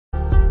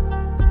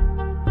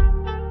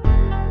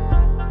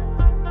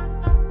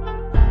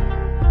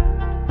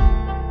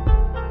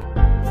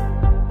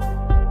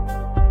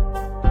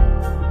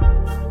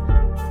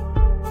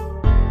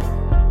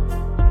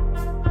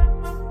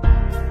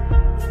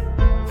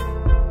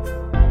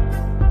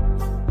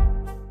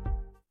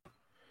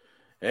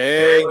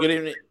Hey, good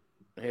evening.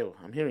 Hey,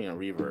 I'm hearing a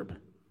reverb.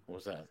 What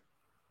was that?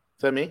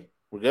 Is that me?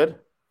 We're good?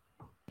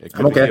 It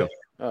I'm could be okay. you.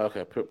 Oh,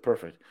 okay,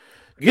 perfect.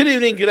 Good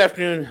evening, good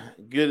afternoon,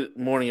 good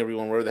morning,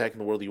 everyone. Wherever the heck in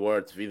the world you are,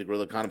 it's V, the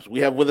Gorilla Economist. We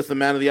have with us the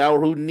man of the hour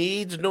who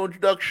needs no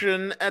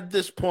introduction at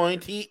this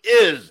point. He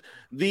is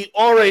the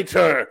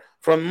orator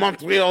from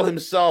Montreal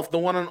himself, the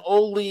one and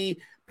only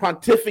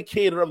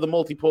pontificator of the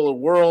multipolar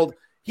world.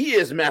 He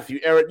is Matthew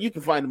Ehret. You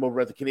can find him over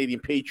at the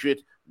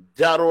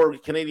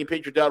CanadianPatriot.org,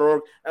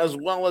 CanadianPatriot.org, as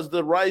well as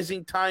the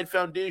Rising Tide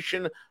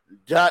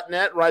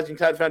Foundation.net,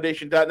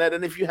 RisingTideFoundation.net.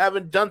 And if you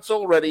haven't done so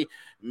already,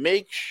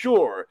 make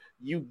sure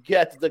you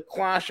get the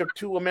Clash of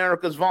Two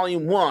Americas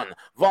Volume 1,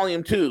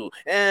 Volume 2,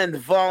 and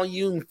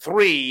Volume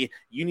 3.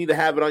 You need to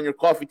have it on your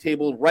coffee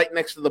table right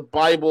next to the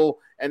Bible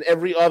and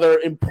every other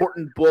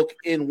important book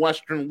in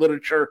Western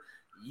literature.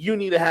 You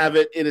need to have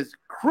it. It is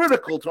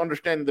critical to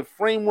understanding the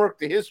framework,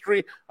 the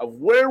history of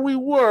where we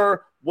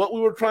were, what we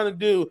were trying to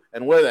do,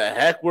 and where the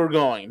heck we're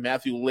going.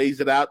 Matthew lays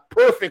it out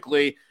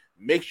perfectly.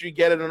 Make sure you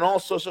get it, and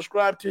also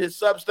subscribe to his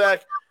Substack,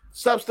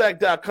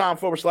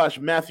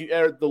 substack.com/Matthew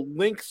Ehret. The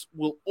links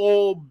will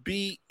all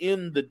be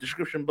in the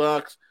description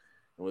box.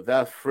 And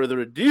without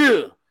further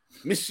ado,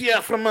 Monsieur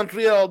from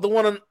Montreal, the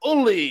one and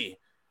only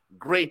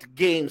great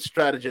game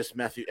strategist,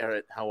 Matthew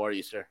Ehret. How are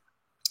you, sir?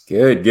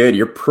 Good.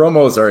 Your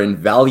promos are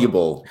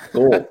invaluable.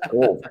 Gold.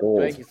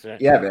 Thank you, sir.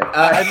 Yeah, man.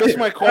 I miss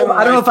my call.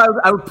 I don't know if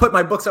I would put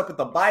my books up with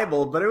the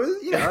Bible, but it was,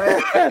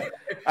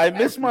 I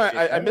miss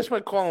my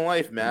call in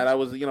life, man. I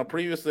was,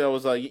 previously I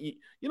was like,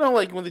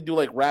 like when they do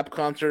like rap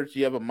concerts,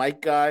 you have a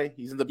mic guy.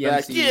 He's in the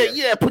back. MC,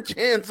 yeah. Put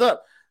your hands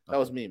up. That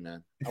was me,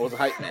 man. I was a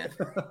hype man.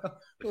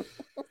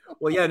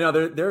 Well, yeah, no,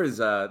 there's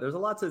a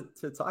lot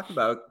to talk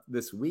about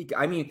this week.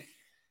 I mean,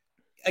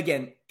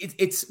 again,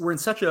 we're in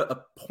such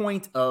a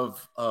point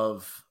of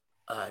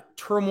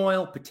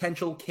turmoil,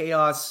 potential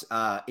chaos.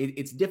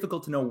 It's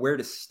difficult to know where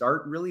to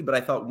start, really. But I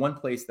thought one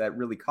place that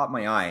really caught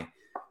my eye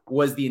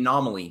was the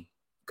anomaly,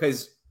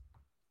 because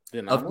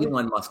of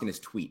Elon Musk and his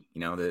tweet.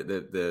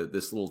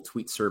 This little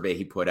tweet survey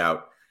he put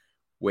out,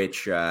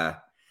 which I'm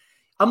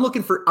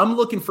looking for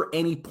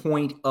any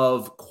point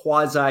of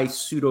quasi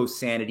pseudo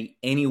sanity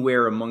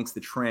anywhere amongst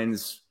the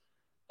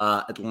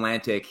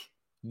transatlantic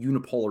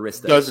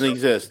unipolaristas. Doesn't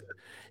exist.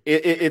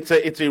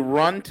 It's a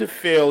run to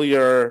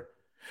failure.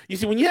 You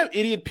see, when you have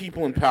idiot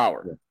people in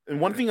power, and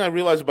one thing I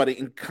realized about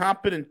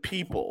incompetent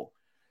people,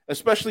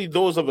 especially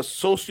those of a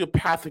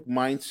sociopathic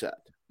mindset,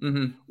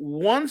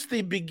 once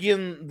they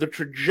begin the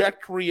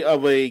trajectory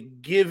of a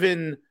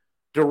given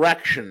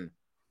direction,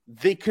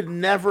 they could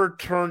never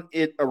turn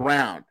it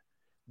around.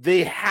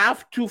 They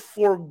have to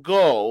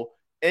forego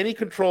any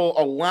control,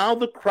 allow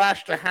the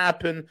crash to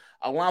happen,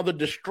 allow the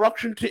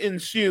destruction to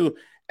ensue,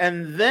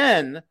 and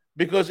then,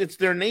 because it's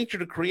their nature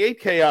to create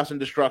chaos and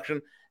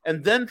destruction,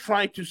 and then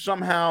try to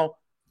somehow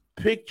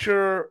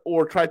picture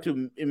or try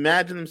to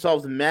imagine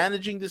themselves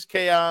managing this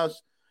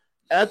chaos,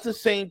 at the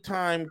same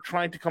time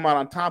trying to come out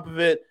on top of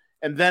it,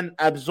 and then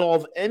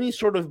absolve any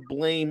sort of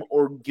blame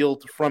or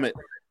guilt from it.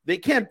 They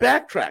can't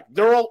backtrack.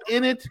 They're all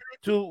in it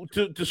to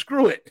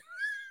screw it.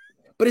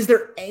 But is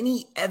there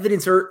any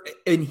evidence or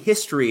in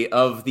history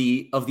of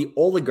the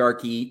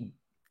oligarchy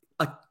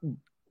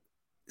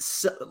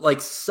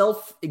like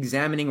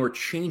self-examining or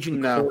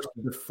changing course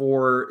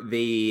before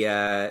they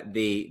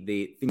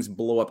things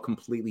blow up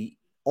completely,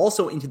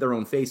 also into their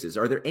own faces?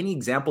 Are there any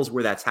examples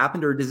where that's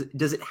happened, or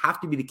does it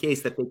have to be the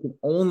case that they can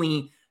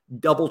only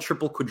double,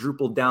 triple,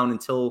 quadruple down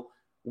until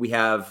we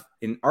have,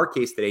 in our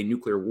case today,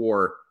 nuclear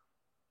war,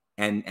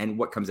 and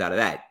what comes out of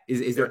that?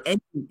 Is there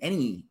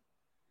any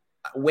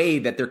way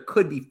that there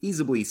could be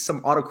feasibly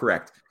some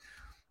autocorrect?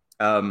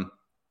 And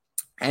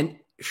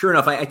sure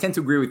enough, I tend to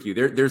agree with you.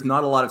 There's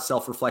not a lot of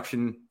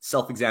self-reflection,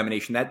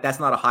 self-examination.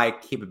 That's not a high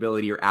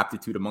capability or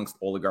aptitude amongst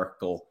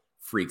oligarchical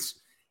freaks.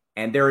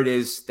 And there it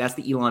is. That's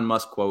the Elon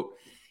Musk quote.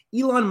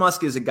 Elon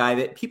Musk is a guy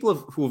that people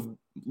who have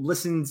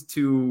listened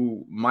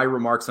to my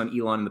remarks on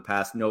Elon in the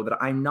past know that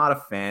I'm not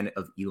a fan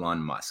of Elon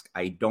Musk.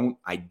 I don't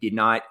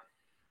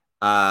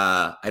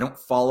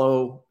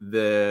follow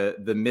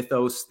the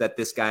mythos that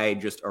this guy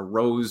just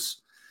arose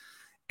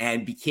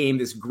and became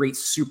this great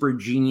super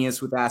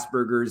genius with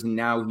Asperger's, and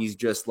now he's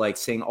just like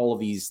saying all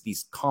of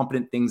these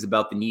competent things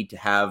about the need to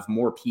have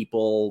more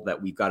people, that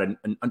we've got an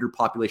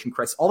underpopulation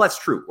crisis. All that's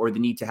true, or the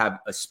need to have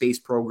a space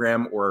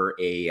program or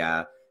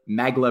a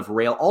maglev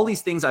rail. All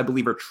these things I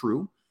believe are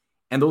true,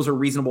 and those are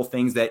reasonable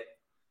things that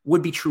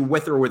would be true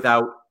with or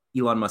without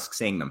Elon Musk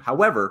saying them.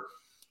 However,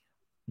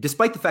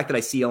 despite the fact that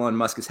I see Elon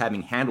Musk as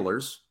having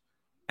handlers,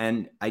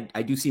 and I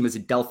do see him as a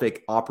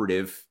Delphic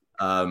operative,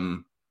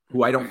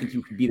 who I don't think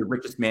you could be the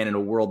richest man in a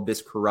world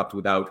this corrupt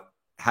without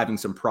having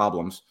some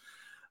problems.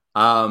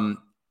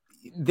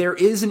 There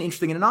is an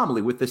interesting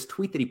anomaly with this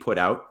tweet that he put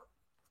out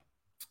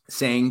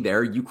saying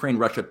there,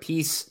 Ukraine-Russia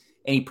peace,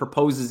 and he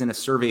proposes in a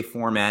survey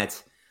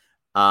format,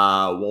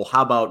 well,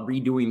 how about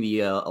redoing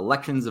the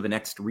elections of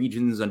annexed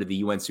regions under the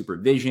UN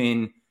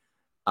supervision?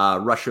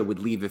 Russia would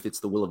leave if it's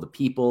the will of the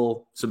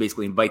people. So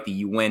basically invite the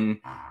UN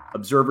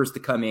observers to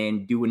come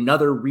in, do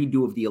another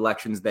redo of the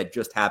elections that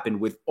just happened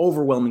with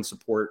overwhelming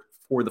support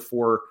for the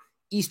 4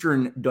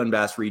 eastern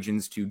Donbass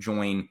regions to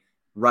join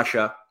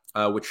Russia,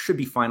 which should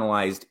be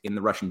finalized in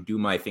the Russian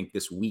Duma, I think,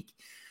 this week.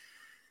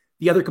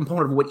 The other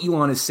component of what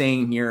Elon is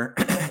saying here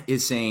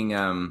is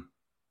saying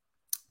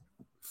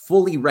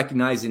fully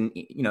recognizing,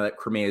 that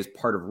Crimea is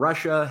part of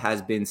Russia,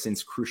 has been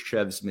since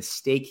Khrushchev's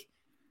mistake,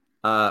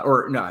 since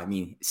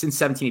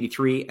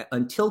 1783,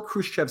 until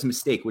Khrushchev's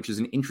mistake, which is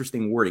an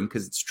interesting wording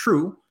because it's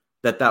true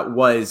that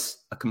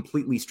was a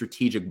completely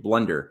strategic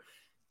blunder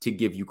to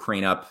give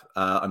Ukraine up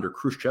under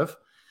Khrushchev.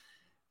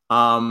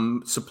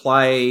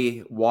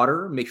 Supply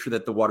water, make sure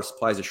that the water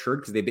supply is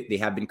assured because they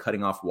have been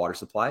cutting off water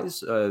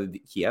supplies.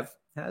 Kiev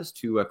has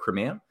to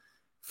Crimea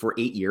for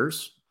 8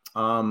 years.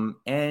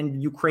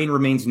 And Ukraine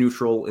remains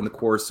neutral in the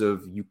course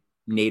of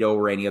NATO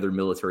or any other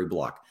military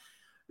bloc.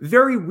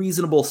 Very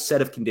reasonable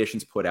set of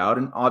conditions put out.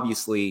 And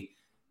obviously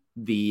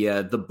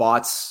the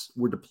bots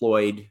were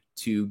deployed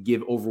to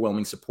give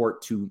overwhelming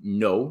support to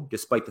no,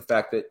 despite the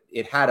fact that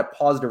it had a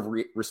positive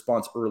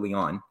response early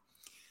on.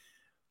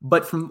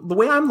 But from the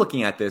way I'm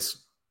looking at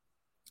this,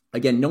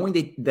 again,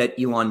 knowing that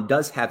Elon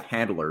does have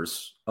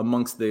handlers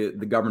amongst the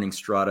governing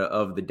strata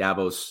of the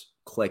Davos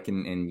clique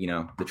and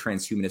the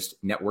transhumanist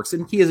networks,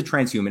 and he is a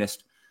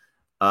transhumanist.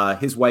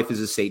 His wife is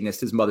a Satanist.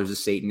 His mother's a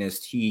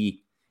Satanist.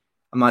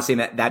 I'm not saying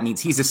that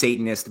means he's a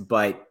Satanist,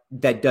 but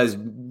that does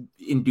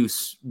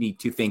induce me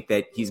to think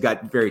that he's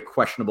got very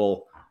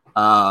questionable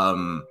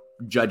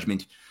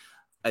judgment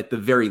at the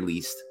very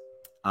least.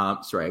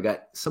 Sorry, I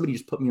got somebody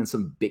just put me on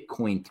some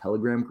Bitcoin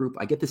Telegram group.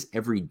 I get this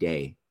every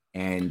day,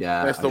 and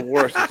that's the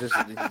worst. It's just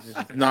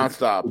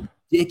nonstop.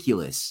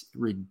 Ridiculous.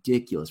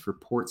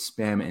 Report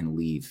spam and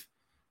leave.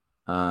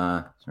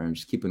 Sorry, I'm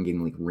just keeping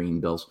getting like rain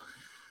bills.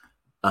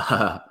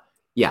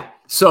 Yeah.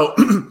 So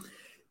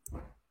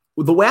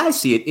the way I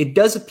see it, it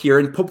does appear,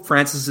 and Pope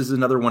Francis is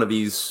another one of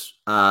these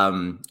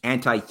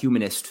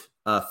anti-humanist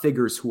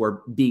figures who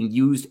are being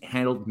used,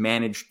 handled,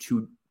 managed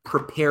to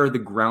prepare the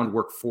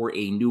groundwork for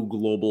a new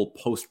global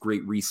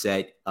post-Great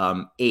Reset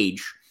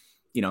age.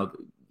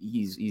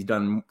 He's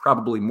done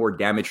probably more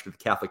damage to the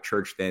Catholic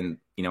Church than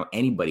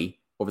anybody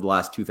over the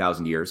last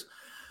 2,000 years.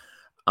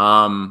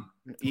 Elon,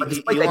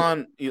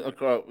 I'm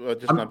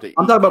talking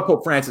about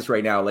Pope Francis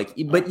right now. But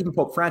even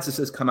Pope Francis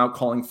has come out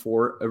calling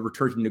for a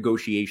return to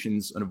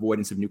negotiations, an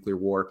avoidance of nuclear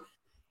war,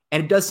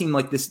 and it does seem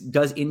like this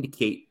does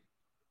indicate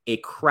a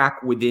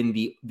crack within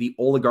the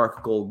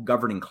oligarchical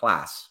governing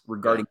class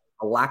regarding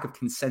a lack of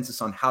consensus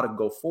on how to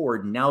go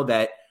forward. Now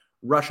that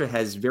Russia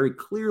has very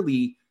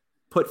clearly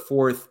put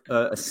forth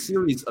a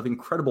series of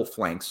incredible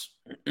flanks,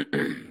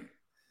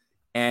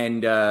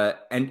 and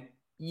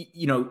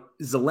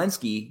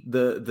Zelensky,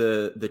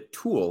 the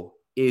tool,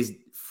 is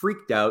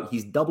freaked out.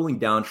 He's doubling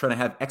down, trying to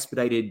have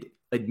expedited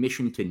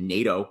admission to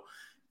NATO,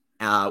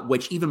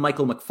 which even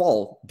Michael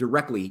McFaul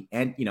directly,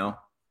 and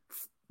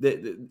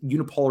the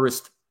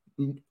unipolarist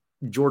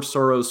George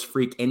Soros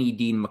freak N.E.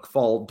 Dean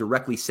McFaul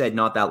directly said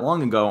not that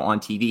long ago on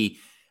TV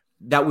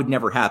that would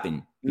never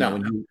happen. No,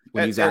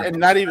 and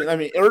not even. I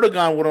mean,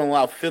 Erdogan wouldn't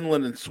allow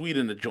Finland and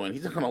Sweden to join.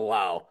 He's not going to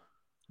allow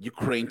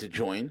Ukraine to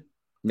join.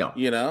 No.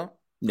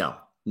 No.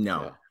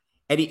 Yeah.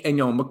 And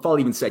McFaul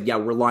even said, "Yeah,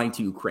 we're lying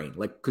to Ukraine."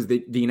 Like, because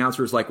the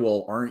announcer is like,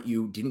 "Well,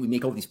 didn't we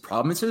make all these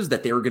promises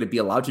that they were going to be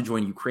allowed to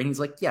join Ukraine?" He's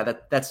like, "Yeah,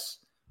 that's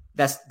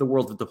the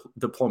world of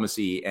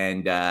diplomacy,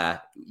 and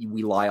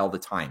we lie all the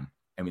time."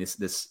 I mean,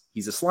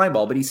 he's a slime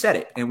ball, but he said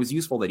it, and it was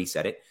useful that he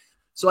said it.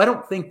 So I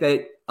don't think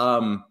that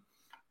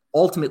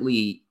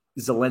ultimately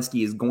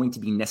Zelensky is going to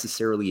be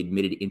necessarily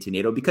admitted into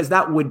NATO, because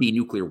that would be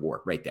nuclear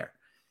war right there.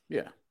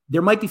 Yeah.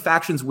 There might be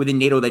factions within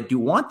NATO that do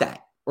want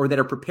that, or that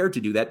are prepared to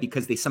do that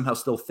because they somehow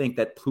still think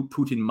that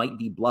Putin might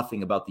be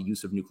bluffing about the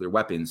use of nuclear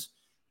weapons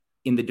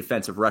in the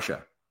defense of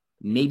Russia.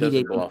 Maybe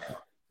they bluff.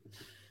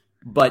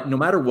 But no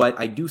matter what,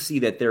 I do see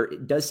that there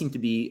does seem to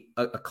be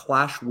a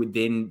clash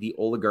within the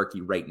oligarchy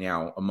right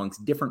now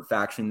amongst different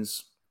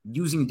factions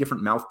using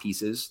different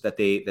mouthpieces that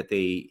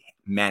they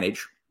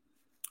manage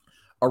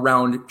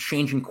around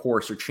changing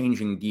course or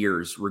changing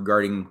gears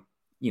regarding,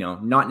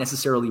 not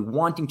necessarily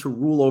wanting to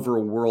rule over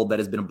a world that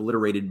has been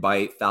obliterated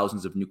by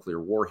thousands of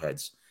nuclear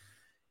warheads.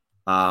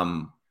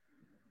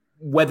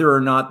 Whether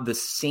or not the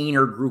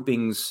saner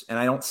groupings, and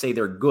I don't say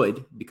they're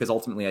good, because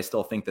ultimately I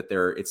still think that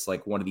it's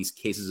like one of these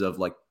cases of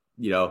like,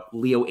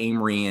 Leo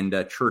Amory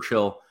and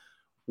Churchill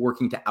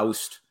working to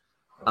oust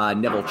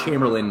Neville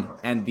Chamberlain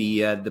and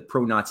the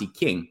pro-Nazi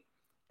king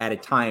at a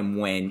time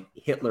when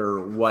it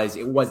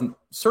wasn't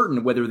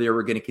certain whether they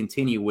were going to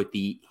continue with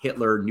the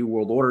Hitler New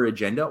World Order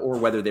agenda or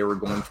whether they were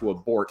going to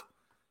abort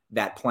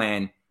that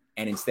plan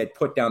and instead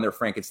put down their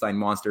Frankenstein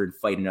monster and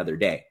fight another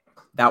day.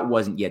 That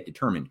wasn't yet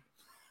determined.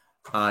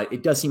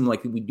 It does seem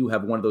like we do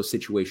have one of those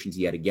situations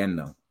yet again,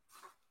 though.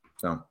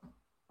 So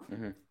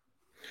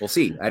We'll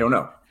see. I don't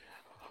know.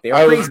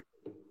 I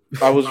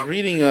was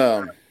reading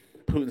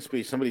Putin's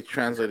speech. Somebody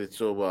translated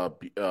so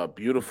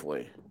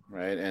beautifully,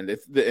 right?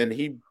 And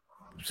he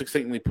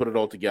succinctly put it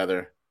all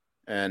together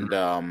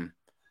And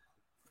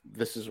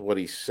this is what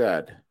he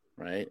said,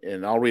 right?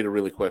 And I'll read it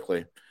really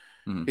quickly.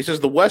 He says,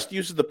 the West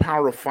uses the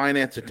power of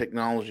finance and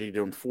technology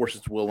to enforce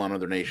its will on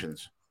other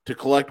nations, to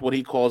collect what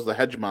he calls the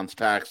hegemon's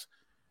tax.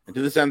 And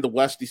to this end, the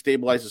West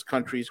destabilizes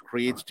countries,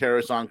 creates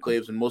terrorist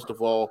enclaves, and most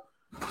of all,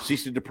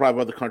 seeks to deprive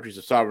other countries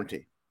of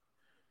sovereignty.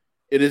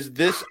 It is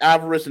this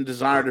avarice and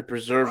desire to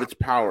preserve its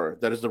power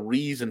that is the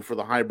reason for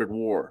the hybrid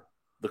war.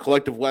 The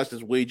collective West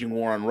is waging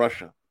war on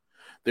Russia.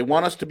 They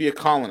want us to be a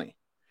colony.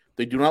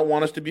 They do not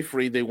want us to be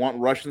free. They want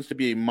Russians to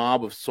be a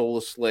mob of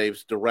soulless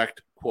slaves.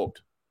 Direct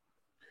quote.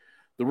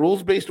 The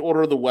rules-based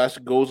order of the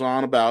West goes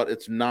on about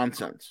its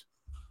nonsense.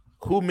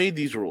 Who made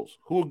these rules?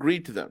 Who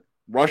agreed to them?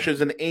 Russia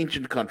is an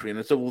ancient country and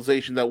a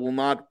civilization that will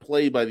not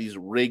play by these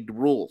rigged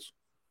rules.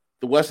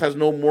 The West has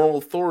no moral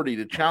authority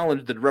to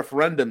challenge the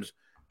referendums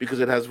because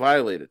it has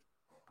violated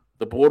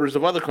the borders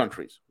of other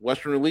countries.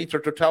 Western elites are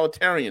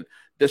totalitarian,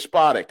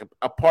 despotic,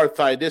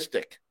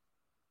 apartheidistic.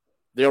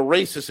 They are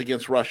racist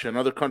against Russia and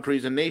other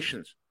countries and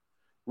nations.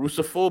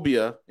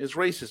 Russophobia is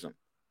racism.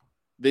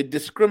 They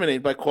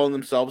discriminate by calling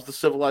themselves the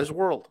civilized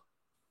world.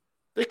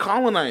 They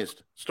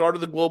colonized, started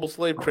the global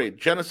slave trade,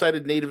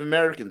 genocided Native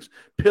Americans,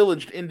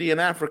 pillaged India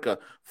and Africa,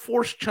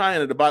 forced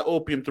China to buy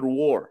opium through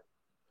war.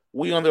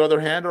 We, on the other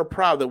hand, are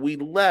proud that we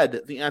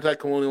led the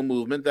anti-colonial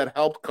movement that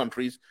helped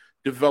countries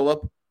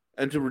develop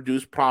and to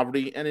reduce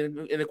poverty and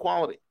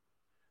inequality.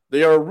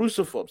 They are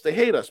Russophobes. They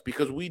hate us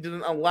because we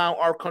didn't allow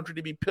our country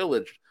to be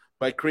pillaged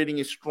by creating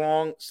a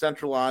strong,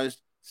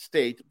 centralized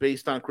state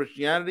based on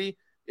Christianity,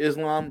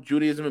 Islam,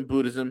 Judaism, and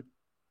Buddhism.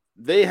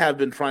 They have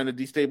been trying to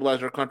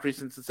destabilize our country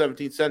since the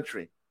 17th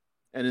century.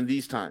 And in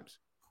these times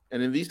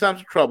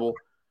of trouble,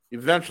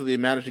 eventually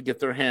they managed to get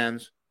their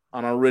hands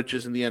on our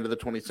riches in the end of the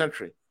 20th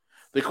century.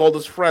 They called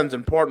us friends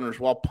and partners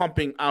while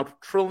pumping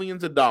out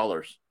trillions of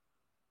dollars.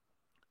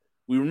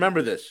 We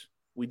remember this.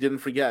 We didn't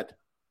forget.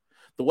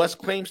 The West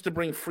claims to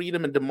bring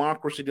freedom and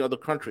democracy to other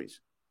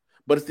countries,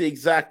 but it's the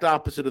exact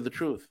opposite of the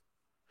truth.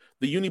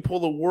 The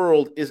unipolar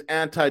world is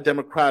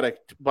anti-democratic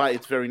by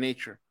its very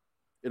nature.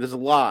 It is a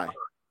lie.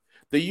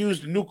 They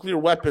used nuclear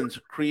weapons,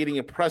 creating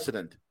a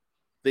precedent.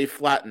 They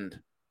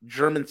flattened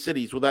German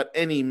cities without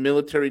any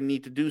military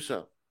need to do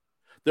so.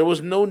 There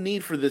was no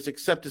need for this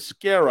except to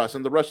scare us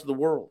and the rest of the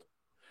world.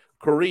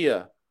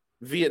 Korea,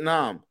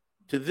 Vietnam,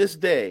 to this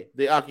day,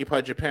 they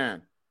occupy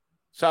Japan,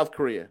 South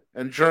Korea,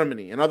 and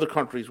Germany and other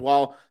countries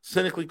while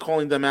cynically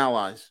calling them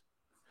allies.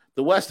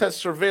 The West has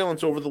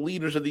surveillance over the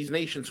leaders of these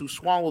nations who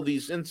swallow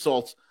these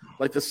insults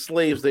like the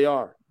slaves they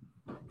are.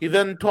 He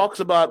then talks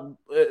about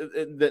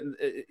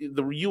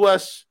the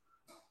U.S.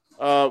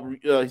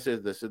 He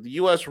says this: the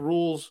U.S.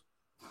 rules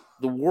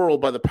the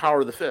world by the power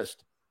of the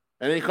fist,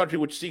 and any country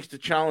which seeks to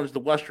challenge the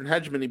Western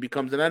hegemony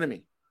becomes an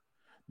enemy.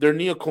 Their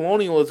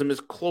neocolonialism is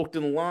cloaked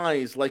in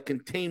lies like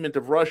containment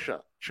of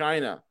Russia,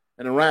 China,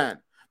 and Iran.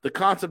 The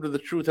concept of the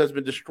truth has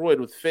been destroyed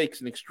with fakes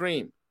and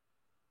extreme.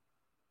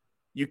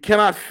 You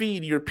cannot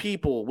feed your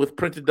people with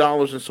printed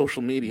dollars and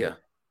social media.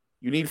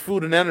 You need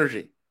food and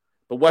energy.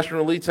 But Western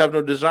elites have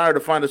no desire to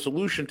find a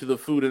solution to the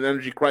food and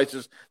energy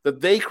crisis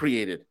that they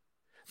created.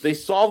 They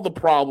solved the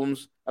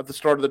problems at the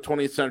start of the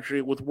 20th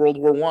century with World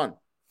War I.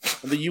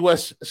 And the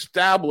U.S.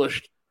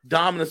 established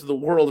dominance of the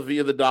world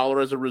via the dollar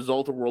as a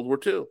result of World War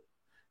II.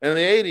 And in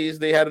the 80s,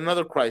 they had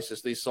another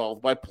crisis they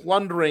solved by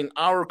plundering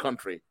our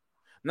country.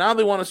 Now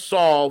they want to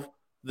solve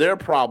their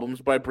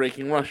problems by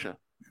breaking Russia.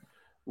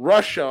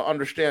 Russia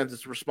understands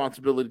its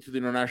responsibility to the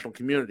international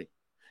community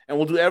and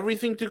will do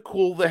everything to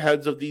cool the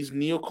heads of these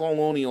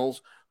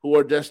neocolonials who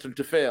are destined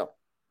to fail.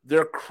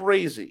 They're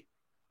crazy.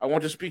 I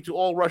want to speak to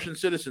all Russian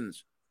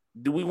citizens.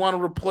 Do we want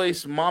to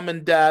replace mom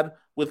and dad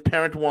with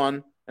parent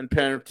one and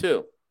parent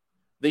two?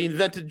 They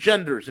invented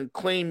genders and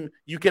claim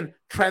you can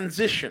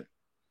transition.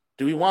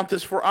 Do we want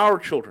this for our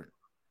children?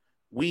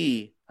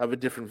 We have a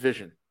different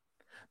vision.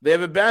 They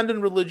have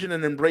abandoned religion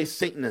and embraced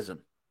Satanism.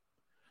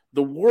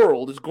 The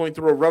world is going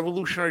through a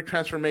revolutionary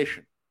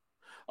transformation.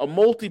 A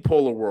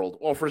multipolar world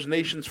offers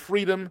nations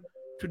freedom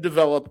to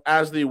develop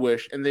as they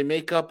wish, and they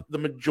make up the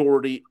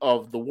majority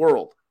of the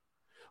world.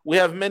 We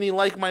have many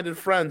like-minded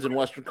friends in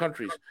Western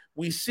countries.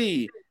 We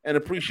see and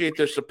appreciate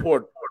their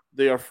support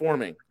they are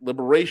forming.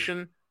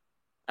 Liberation,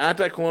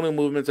 anti-colonial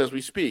movements as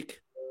we speak.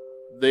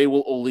 They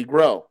will only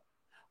grow.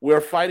 We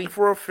are fighting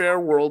for a fair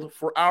world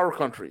for our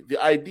country.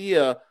 The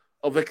idea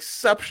of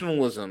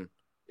exceptionalism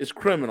is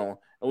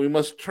criminal, and we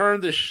must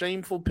turn this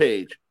shameful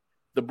page.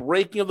 The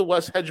breaking of the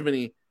West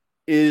hegemony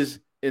is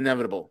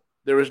inevitable.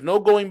 There is no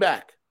going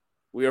back.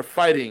 We are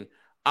fighting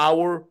for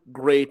our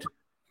great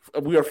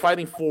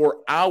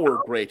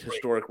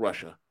historic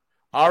Russia.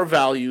 Our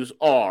values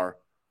are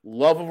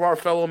love of our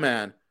fellow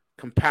man,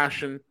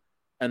 compassion,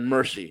 and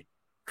mercy.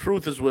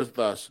 Truth is with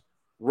us.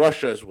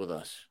 Russia is with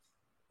us.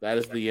 That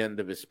is the end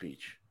of his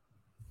speech.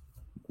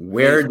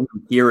 Where do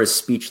you hear a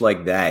speech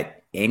like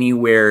that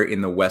anywhere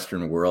in the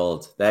Western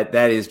world? That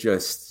is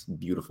just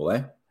beautiful,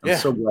 eh? I'm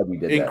so glad you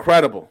did that.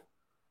 Incredible.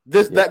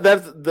 That's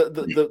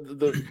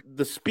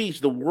the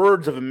speech, the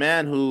words of a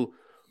man who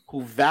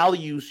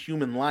values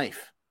human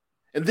life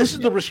And this is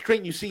the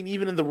restraint you've seen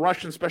even in the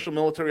Russian special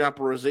military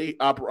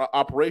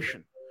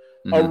operation.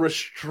 A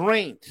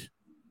restraint.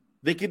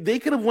 They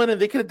could have went and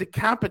they could have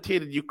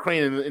decapitated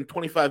Ukraine in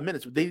 25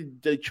 minutes, but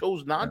they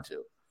chose not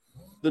to.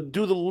 They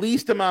do the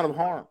least amount of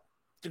harm.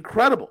 It's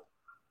incredible.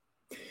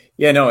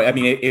 Yeah, no, I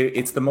mean,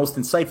 it's the most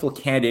insightful,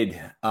 candid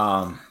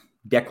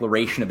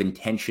declaration of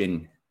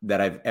intention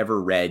that I've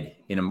ever read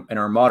in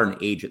our modern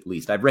age, at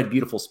least. I've read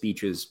beautiful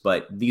speeches,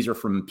 but these are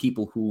from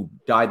people who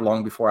died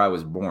long before I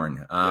was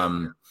born.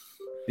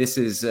 This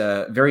is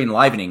very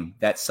enlivening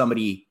that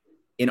somebody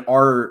in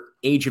our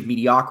age of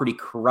mediocrity,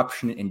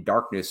 corruption, and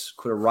darkness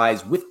could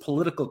arise with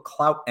political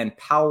clout and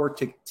power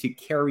to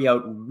carry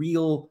out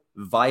real,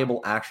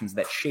 viable actions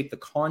that shape the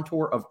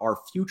contour of our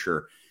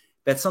future.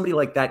 That somebody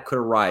like that could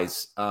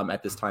arise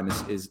at this time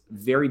is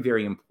very,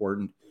 very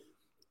important.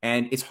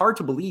 And it's hard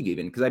to believe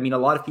even because, I mean, a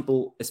lot of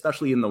people,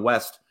 especially in the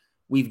West,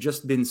 we've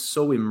just been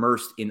so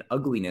immersed in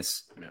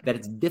ugliness that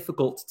it's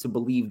difficult to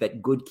believe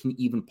that good can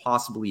even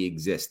possibly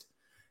exist.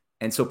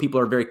 And so people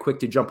are very quick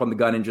to jump on the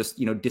gun and just,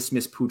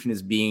 dismiss Putin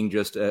as being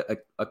just a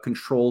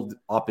controlled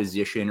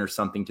opposition or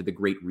something to the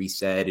Great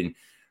Reset. And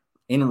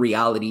in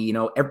reality,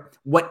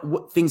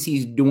 what things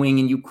he's doing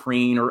in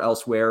Ukraine or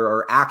elsewhere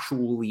are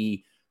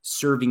actually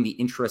serving the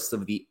interests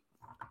of the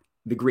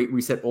Great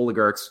Reset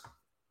oligarchs.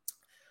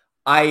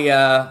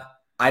 I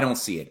don't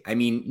see it. I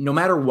mean, no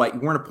matter what,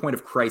 we're in a point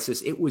of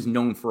crisis. It was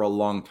known for a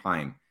long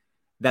time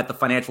that the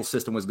financial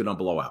system was going to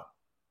blow out.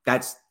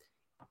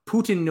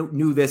 Putin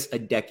knew this a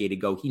decade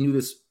ago. He knew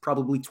this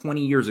probably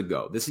 20 years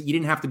ago. You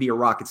didn't have to be a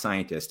rocket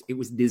scientist. It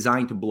was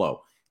designed to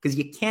blow because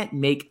you can't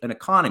make an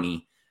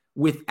economy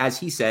with, as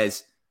he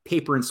says,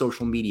 paper and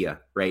social media,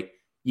 right?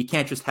 You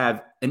can't just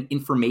have an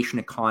information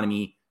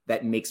economy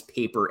that makes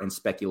paper and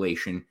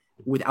speculation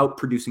without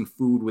producing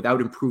food,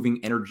 without improving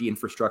energy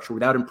infrastructure,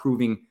 without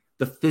improving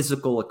the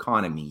physical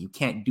economy. You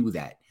can't do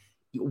that.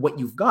 What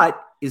you've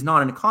got is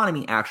not an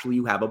economy, actually.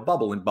 You have a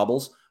bubble, and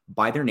bubbles,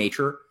 by their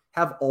nature,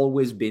 have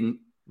always been,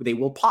 they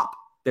will pop.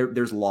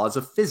 There's laws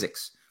of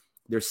physics.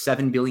 There's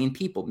 7 billion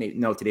people.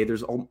 No, today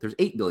there's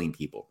 8 billion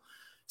people.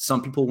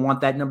 Some people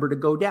want that number to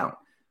go down.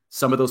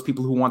 Some of those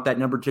people who want that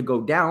number to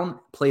go down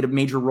played a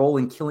major role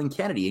in killing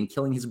Kennedy and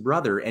killing his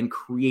brother and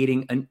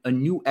creating a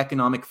new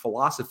economic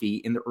philosophy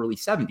in the early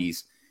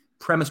 70s,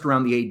 premised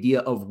around the idea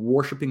of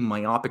worshiping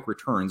myopic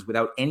returns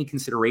without any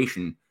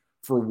consideration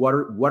for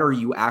what are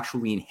you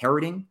actually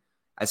inheriting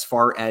as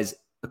far as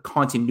the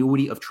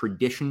continuity of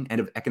tradition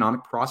and of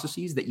economic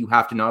processes that you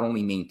have to not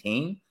only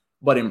maintain,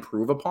 but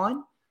improve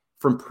upon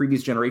from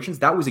previous generations.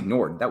 That was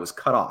ignored. That was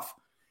cut off.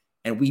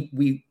 And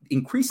we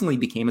increasingly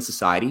became a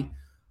society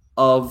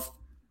of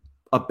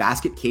a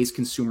basket case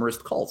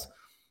consumerist cult.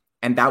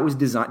 And that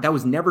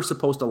was never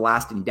supposed to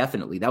last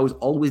indefinitely. That was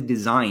always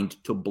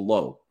designed to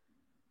blow.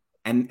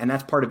 And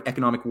that's part of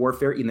economic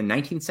warfare. In the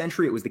 19th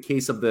century, it was the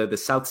case of the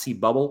South Sea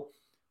bubble,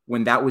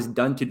 when that was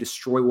done to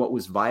destroy what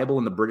was viable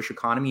in the British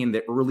economy in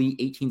the early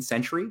 18th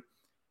century.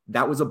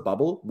 That was a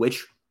bubble,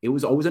 which it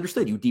was always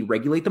understood. You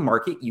deregulate the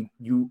market,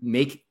 you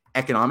make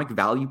economic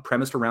value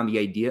premised around the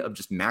idea of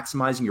just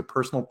maximizing your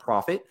personal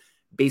profit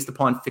based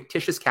upon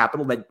fictitious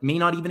capital that may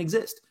not even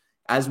exist,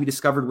 as we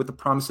discovered with the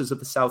promises of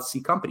the South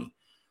Sea Company,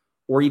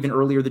 or even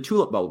earlier, the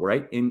tulip bubble,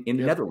 right? In the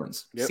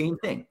Netherlands, same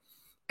thing.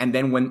 And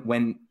then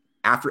when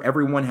after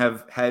everyone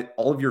have had,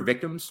 all of your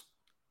victims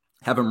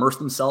have immersed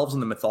themselves in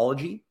the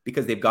mythology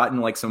because they've gotten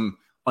like some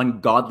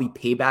ungodly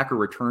payback or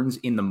returns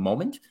in the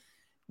moment,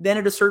 then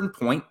at a certain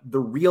point, the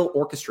real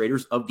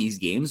orchestrators of these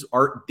games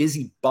are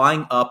busy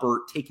buying up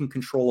or taking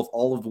control of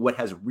all of what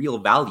has real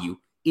value.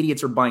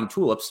 Idiots are buying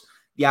tulips.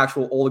 The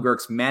actual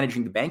oligarchs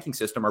managing the banking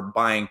system are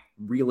buying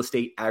real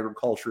estate,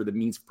 agriculture, the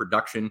means of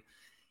production,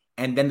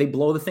 and then they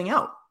blow the thing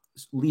out,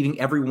 leaving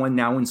everyone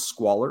now in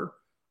squalor,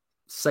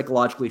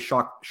 psychologically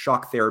shock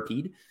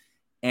therapied,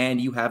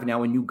 and you have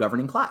now a new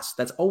governing class.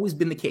 That's always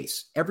been the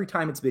case every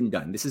time it's been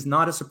done. This is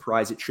not a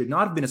surprise. It should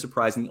not have been a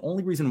surprise, and the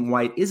only reason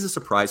why it is a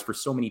surprise for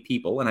so many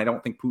people, and I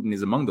don't think Putin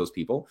is among those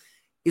people,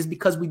 is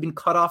because we've been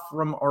cut off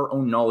from our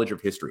own knowledge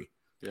of history.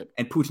 Yep.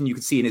 And Putin, you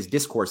can see in his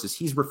discourses,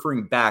 he's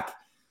referring back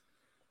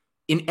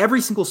in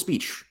every single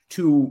speech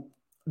to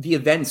the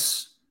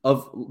events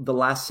of the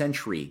last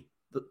century,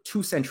 the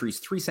 2 centuries,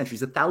 3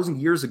 centuries, 1,000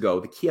 years ago,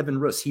 the Kievan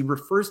Rus. He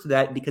refers to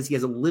that because he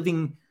has a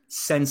living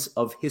sense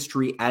of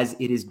history as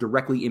it is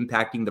directly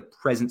impacting the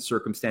present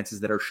circumstances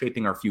that are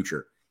shaping our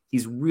future.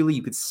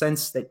 You could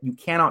sense that you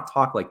cannot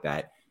talk like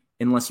that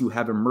unless you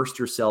have immersed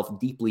yourself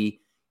deeply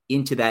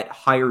into that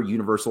higher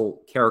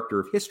universal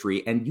character of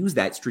history and use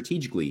that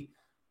strategically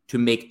to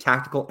make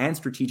tactical and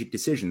strategic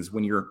decisions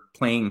when you're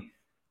playing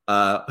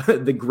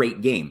the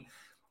great game,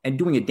 and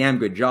doing a damn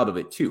good job of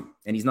it too.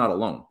 And he's not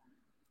alone.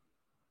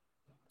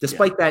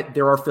 Despite that,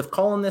 there are fifth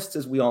columnists,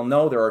 as we all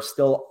know. There are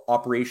still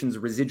operations,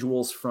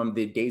 residuals from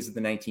the days of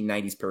the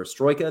 1990s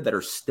perestroika that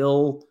are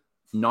still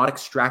not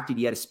extracted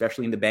yet,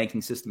 especially in the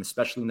banking system,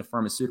 especially in the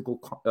pharmaceutical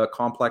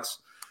complex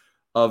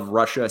of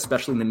Russia,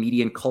 especially in the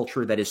media and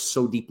culture that is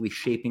so deeply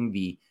shaping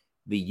the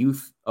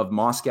youth of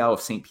Moscow, of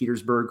St.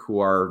 Petersburg, who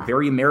are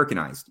very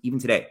Americanized even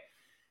today.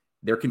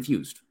 They're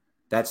confused.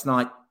 That's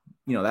not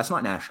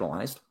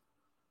nationalized.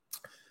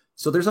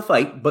 So there's a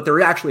fight, but there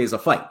actually is a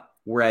fight.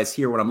 Whereas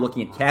here, when I'm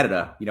looking at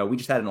Canada, we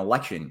just had an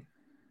election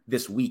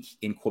this week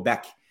in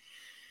Quebec.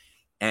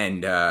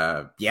 And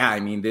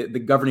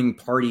the governing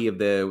party of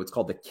what's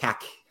called the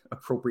CAQ,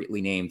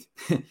 appropriately named,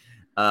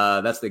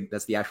 that's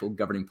the actual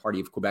governing party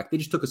of Quebec. They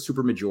just took a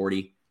super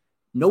majority.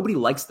 Nobody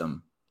likes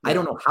them. Yeah. I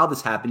don't know how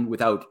this happened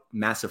without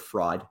massive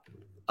fraud.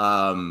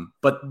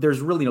 But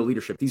there's really no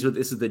leadership. This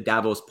is the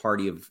Davos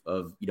party of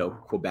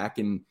Quebec,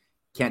 and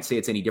can't say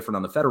it's any different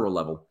on the federal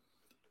level.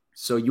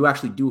 So you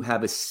actually do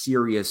have a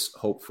serious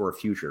hope for a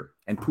future.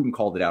 And Putin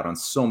called it out on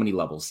so many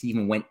levels. He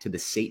even went to the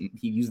Satan.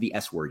 He used the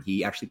S word.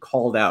 He actually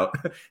called out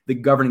the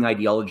governing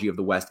ideology of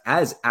the West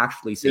as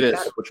actually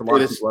satanic, which a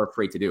lot of people are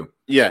afraid to do.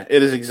 Yeah,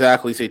 it is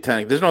exactly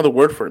satanic. There's no other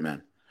word for it,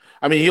 man.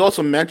 I mean, he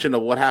also mentioned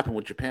what happened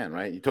with Japan,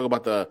 right? You talk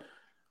about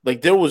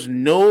there was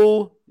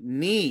no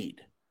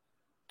need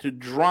to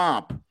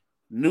drop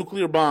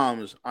nuclear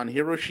bombs on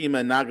Hiroshima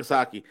and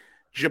Nagasaki.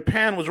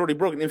 Japan was already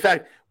broken. In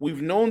fact,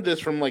 we've known this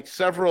from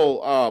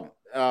several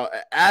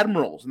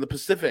admirals in the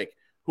Pacific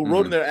who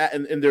wrote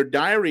in their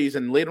diaries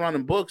and later on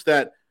in books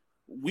that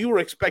we were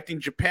expecting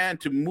Japan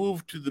to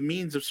move to the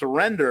means of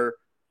surrender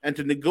and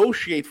to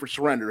negotiate for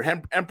surrender.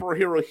 Emperor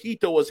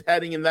Hirohito was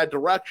heading in that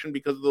direction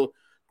because of the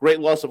great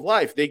loss of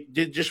life. They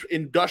just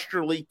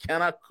industrially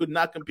could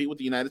not compete with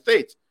the United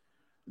States.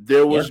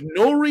 There was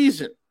no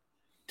reason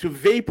to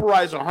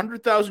vaporize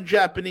 100,000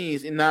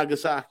 Japanese in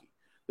Nagasaki.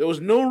 There was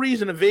no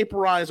reason to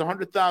vaporize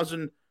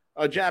 100,000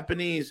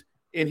 Japanese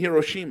in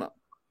Hiroshima.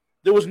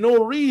 There was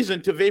no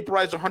reason to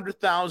vaporize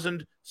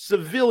 100,000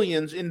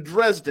 civilians in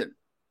Dresden.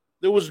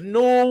 There was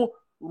no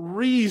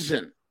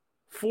reason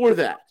for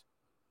that.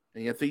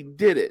 And yet they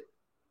did it.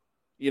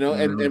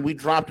 And we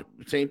dropped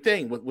the same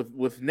thing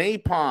with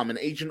napalm and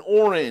Agent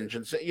Orange.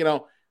 And,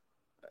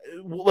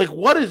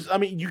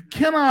 you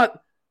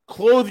cannot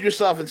clothe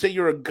yourself and say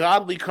you're a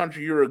godly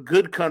country, you're a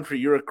good country,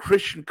 you're a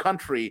Christian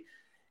country,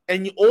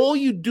 and all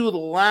you do the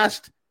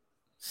last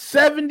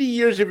 70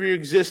 years of your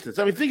existence.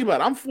 I mean, think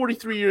about it. I'm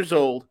 43 years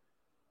old.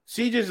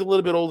 CJ's a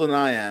little bit older than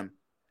I am.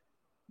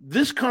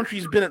 This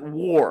country's been at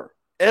war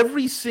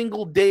every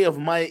single day of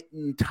my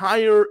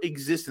entire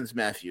existence,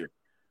 Matthew.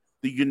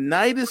 The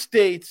United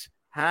States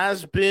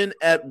has been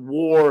at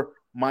war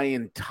my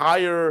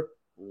entire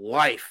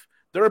life.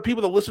 There are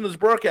people that listen to this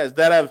broadcast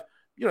that have,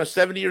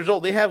 70 years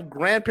old. They have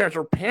grandparents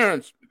or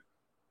parents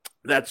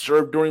that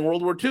served during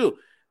World War II.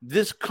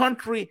 This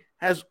country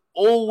has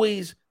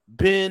always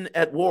been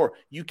at war.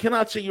 You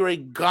cannot say you're a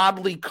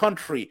godly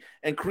country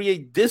and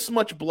create this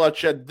much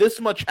bloodshed, this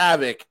much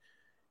havoc,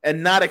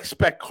 and not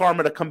expect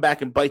karma to come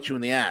back and bite you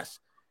in the ass.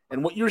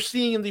 And what you're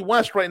seeing in the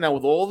West right now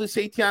with all this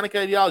satanic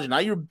ideology, now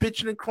you're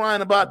bitching and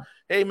crying about,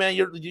 hey, man,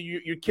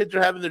 your kids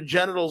are having their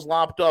genitals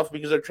lopped off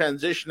because they're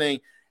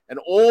transitioning, and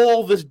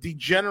all this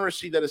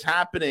degeneracy that is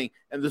happening,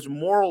 and this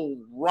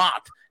moral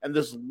rot, and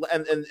this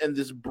and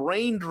this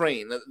brain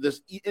drain,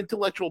 this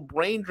intellectual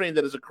brain drain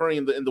that is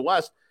occurring in the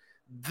West.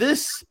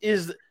 This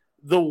is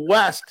the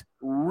West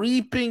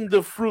reaping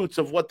the fruits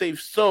of what they've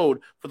sowed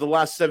for the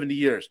last 70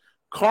 years.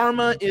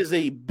 Karma is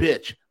a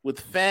bitch with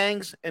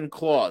fangs and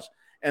claws.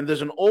 And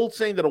there's an old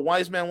saying that a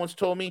wise man once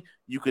told me,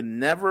 you could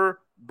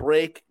never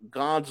break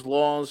God's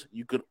laws.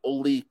 You could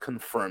only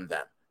confirm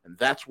them. And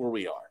that's where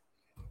we are.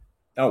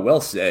 Oh,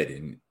 well said.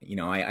 And,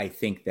 I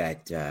think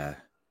that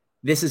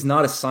this is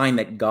not a sign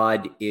that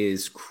God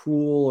is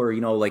cruel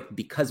or,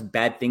 because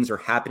bad things are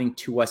happening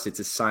to us, it's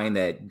a sign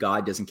that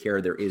God doesn't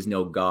care. There is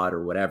no God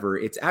or whatever.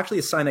 It's actually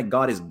a sign that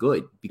God is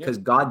good because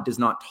God does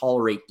not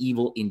tolerate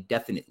evil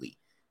indefinitely.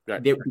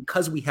 Right.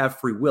 Because we have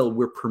free will,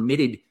 we're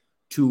permitted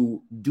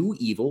to do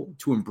evil,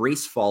 to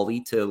embrace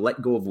folly, to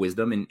let go of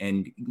wisdom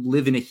and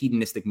live in a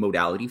hedonistic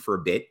modality for a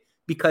bit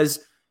because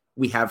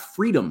we have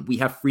freedom. We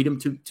have freedom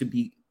to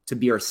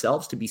be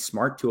ourselves, to be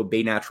smart, to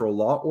obey natural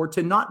law, or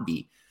to not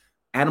be.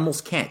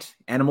 Animals can't.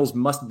 Animals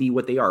must be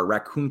what they are. A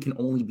raccoon can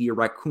only be a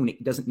raccoon.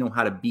 It doesn't know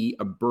how to be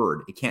a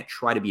bird. It can't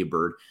try to be a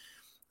bird.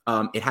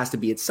 It has to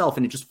be itself,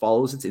 and it just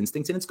follows its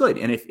instincts, and it's good.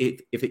 And if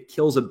it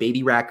kills a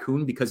baby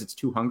raccoon because it's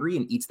too hungry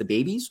and eats the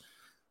babies,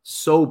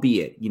 so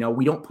be it.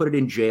 We don't put it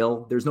in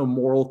jail. There's no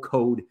moral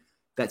code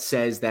that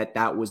says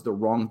that was the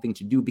wrong thing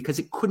to do because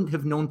it couldn't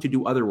have known to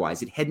do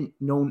otherwise. It hadn't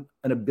known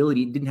an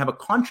ability. It didn't have a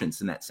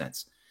conscience in that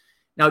sense.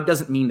 Now, it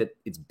doesn't mean that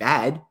it's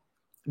bad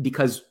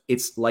because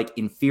it's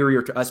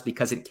inferior to us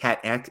because it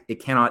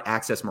cannot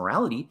access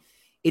morality.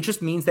 It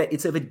just means that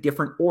it's of a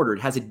different order.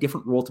 It has a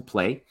different role to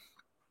play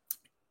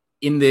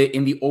in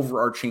the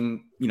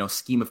overarching,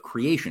 scheme of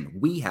creation.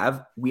 We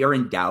are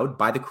endowed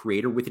by the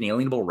Creator with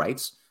inalienable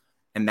rights.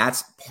 And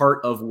that's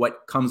part of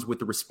what comes with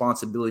the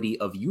responsibility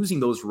of using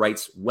those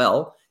rights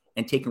well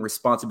and taking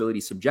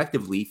responsibility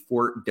subjectively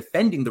for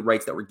defending the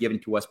rights that were given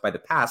to us by the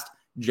past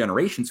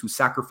generations who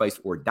sacrificed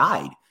or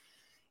died.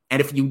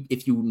 And if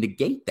you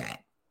negate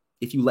that,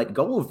 if you let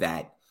go of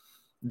that,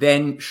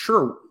 then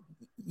sure,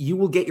 you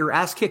will get your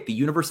ass kicked. The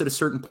universe at a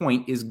certain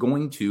point is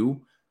going to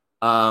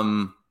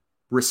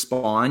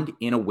respond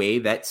in a way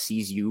that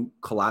sees you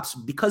collapse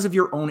because of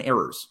your own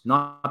errors,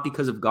 not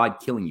because of God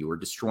killing you or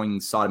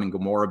destroying Sodom and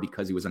Gomorrah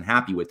because he was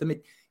unhappy with them.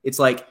 It's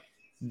like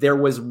there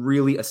was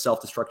really a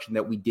self-destruction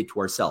that we did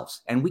to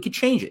ourselves, and we could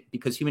change it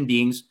because human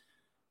beings,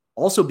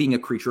 also being a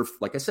creature,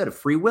 like I said, of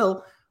free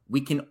will, we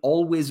can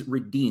always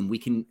redeem. We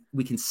can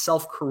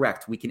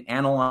self-correct. We can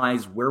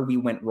analyze where we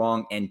went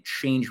wrong and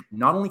change,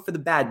 not only for the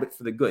bad, but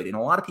for the good. And a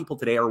lot of people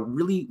today are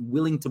really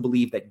willing to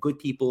believe that good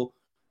people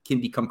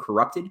can become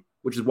corrupted,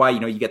 which is why,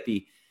 you get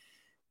the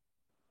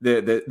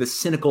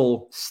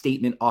cynical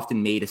statement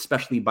often made,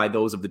 especially by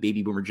those of the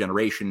baby boomer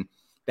generation,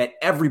 that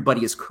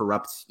everybody is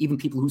corrupt. Even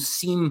people who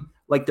seem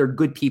like they're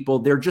good people,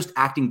 they're just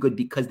acting good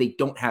because they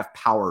don't have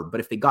power. But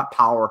if they got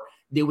power,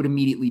 they would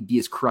immediately be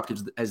as corrupt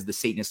as the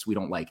Satanists we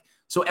don't like.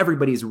 So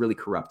everybody is really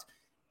corrupt.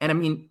 And I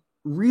mean,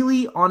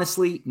 really,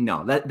 honestly,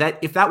 no. That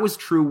if that was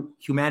true,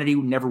 humanity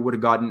never would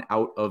have gotten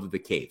out of the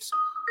caves.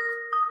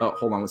 Oh,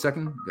 hold on one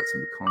second. Got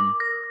somebody calling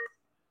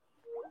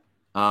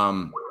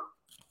me.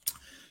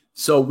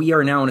 So we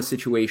are now in a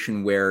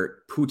situation where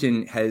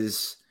Putin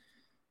has.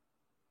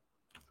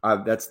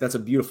 That's a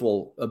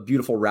beautiful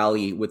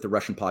rally with the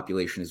Russian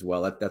population as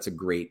well. That's a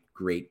great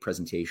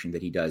presentation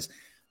that he does.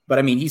 But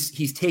I mean,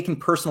 he's taken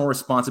personal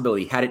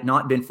responsibility. Had it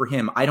not been for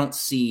him, I don't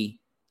see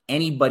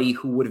anybody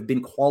who would have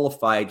been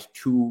qualified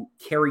to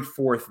carry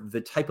forth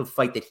the type of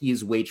fight that he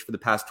has waged for the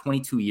past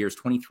 22 years,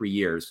 23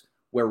 years,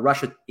 where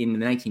Russia in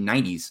the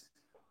 1990s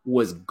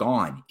was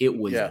gone. It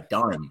was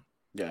done.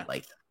 Yeah.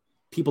 Like,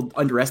 people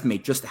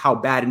underestimate just how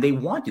bad, and they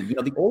wanted,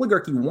 the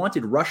oligarchy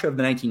wanted Russia of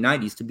the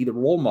 1990s to be the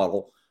role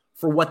model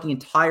for what the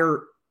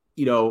entire,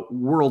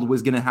 world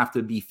was going to have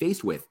to be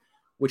faced with,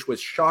 which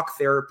was shock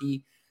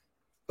therapy,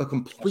 a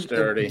complete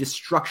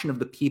destruction of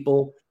the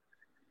people.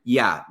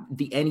 Yeah,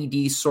 the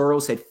NED,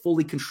 Soros had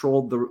fully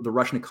controlled the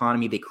Russian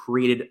economy. They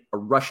created a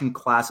Russian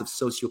class of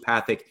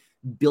sociopathic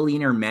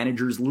billionaire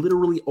managers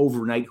literally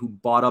overnight who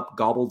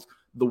gobbled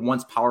the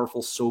once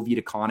powerful Soviet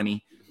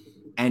economy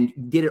and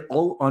did it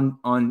all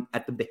on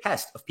at the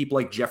behest of people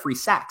like Jeffrey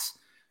Sachs,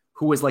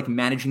 who was like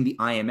managing the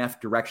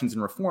IMF directions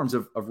and reforms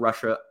of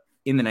Russia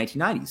in the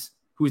 1990s,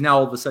 who's now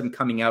all of a sudden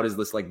coming out as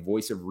this like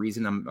voice of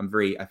reason.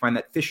 I find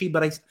that fishy,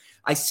 but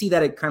I see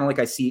that kind of like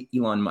I see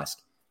Elon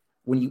Musk.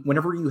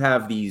 Whenever you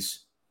have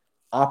these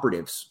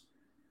operatives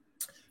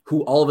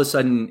who all of a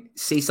sudden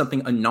say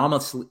something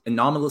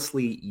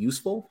anomalously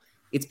useful,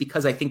 it's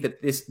because I think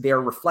that they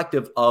are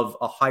reflective of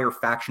a higher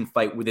faction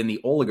fight within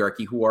the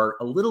oligarchy, who are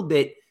a little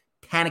bit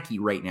panicky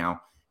right now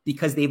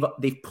because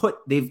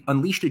they've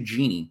unleashed a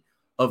genie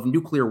of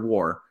nuclear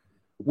war,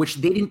 which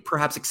they didn't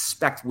perhaps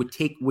expect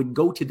would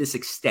go to this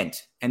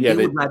extent, and they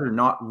would rather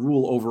not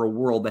rule over a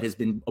world that has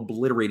been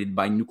obliterated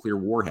by nuclear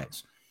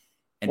warheads.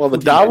 And the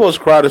Davos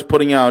crowd is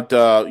putting out,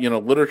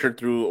 literature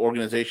through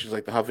organizations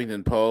like the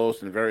Huffington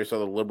Post and various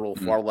other liberal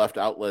far-left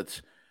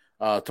outlets,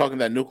 talking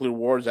that nuclear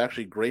war is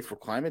actually great for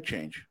climate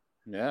change.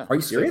 Yeah. Are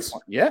you serious?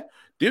 Yeah.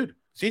 Dude,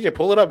 CJ,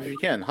 pull it up if you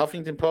can.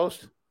 Huffington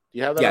Post. Do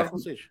you have that article,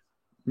 CJ?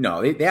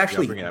 No, they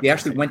actually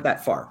went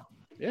that far.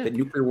 Yeah. That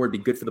nuclear war would be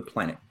good for the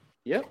planet.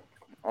 Yep.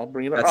 I'll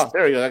bring it up.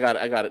 There we go. I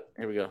got it.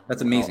 Here we go.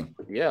 That's amazing.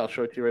 I'll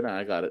show it to you right now.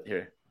 I got it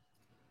here.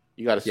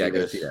 You got to see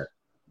this. See that.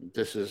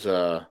 This is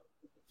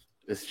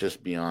it's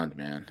just beyond,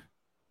 man.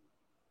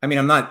 I mean,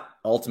 I'm not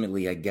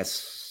ultimately, I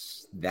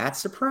guess, that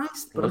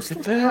surprised. But look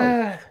at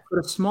that.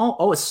 But a small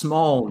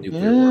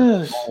nuclear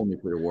war. Small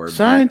nuclear war.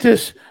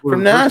 Scientists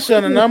from NASA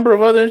and a number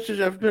of other institutes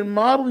have been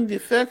modeling the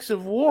effects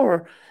of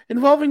war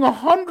involving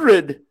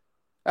 100.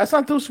 That's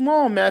not too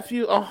small,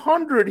 Matthew.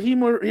 100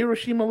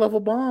 Hiroshima-level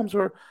bombs,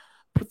 or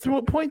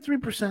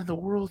 0.3% of the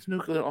world's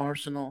nuclear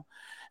arsenal.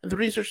 And the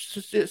research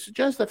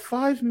suggests that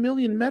 5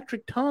 million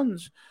metric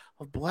tons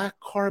of black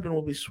carbon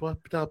will be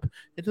swept up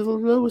into the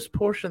lowest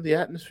portion of the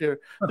atmosphere.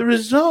 The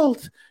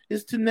result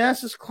is to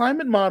NASA's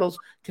climate models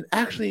can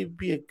actually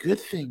be a good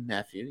thing,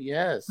 Matthew.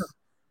 Yes.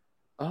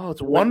 Oh,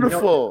 it's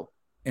wonderful.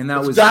 And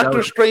that was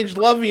Dr.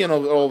 Strange-Lovian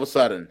all of a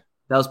sudden.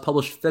 That was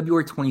published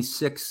February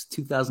 26,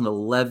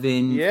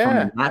 2011.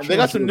 Yeah, they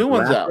got some new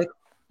ones out.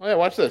 Oh, yeah,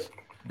 watch this.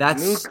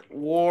 That's Nuke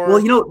war. Well,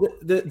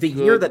 the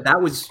year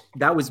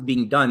that was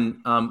being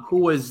done. Who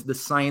was the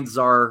science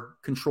czar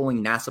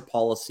controlling NASA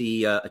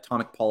policy,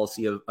 atomic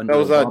policy of? That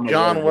was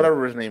John,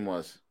 whatever his name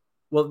was.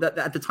 Well,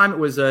 at the time it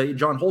was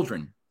John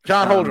Holdren.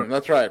 John Holdren,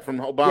 that's right, from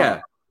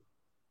Obama.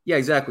 Yeah,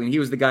 exactly. And he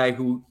was the guy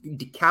who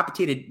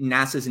decapitated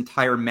NASA's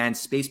entire manned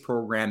space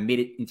program, made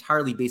it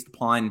entirely based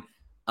upon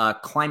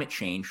climate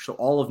change. So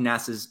all of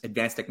NASA's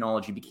advanced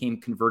technology became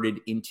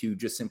converted into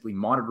just simply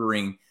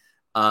monitoring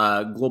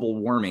global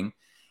warming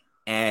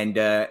and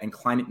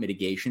climate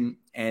mitigation.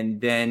 And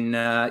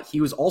then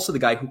he was also the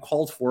guy who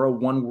called for a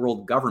one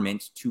world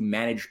government to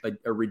manage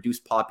a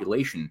reduced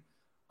population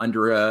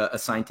under a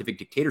scientific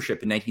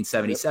dictatorship in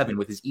 1977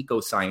 with his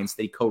eco-science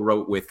that he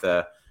co-wrote with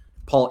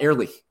Paul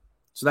Ehrlich.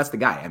 So that's the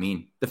guy. I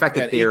mean, the fact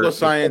that they're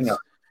eco-science,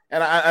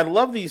 and I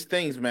love these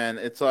things, man.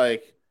 It's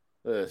like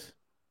this.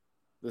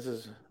 This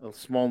is a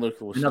small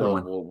nuclear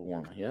global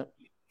warming. Yep.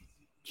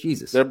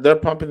 Jesus. They're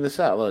pumping this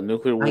out. Look,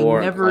 nuclear I war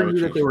and never climate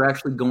knew that change. they were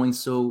actually going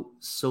so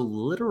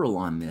literal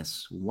on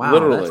this. Wow,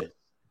 Literally.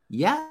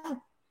 yeah.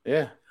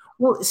 Yeah.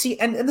 Well, see,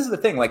 and this is the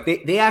thing. Like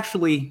they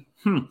actually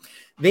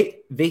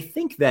they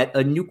think that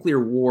a nuclear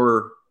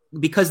war,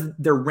 because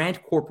their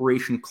Rand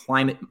Corporation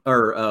climate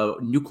or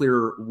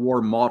nuclear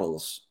war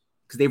models,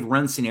 because they've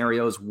run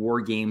scenarios, war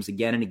games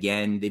again and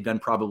again. They've done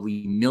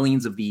probably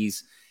millions of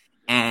these,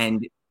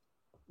 and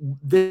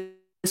this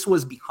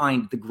was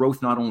behind the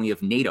growth not only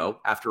of NATO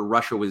after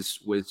Russia was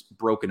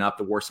broken up,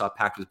 the Warsaw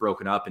Pact was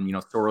broken up, and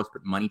Soros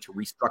put money to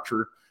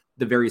restructure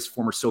the various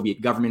former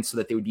Soviet governments so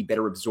that they would be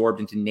better absorbed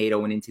into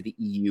NATO and into the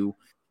EU.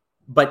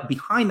 But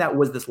behind that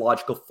was this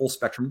logical full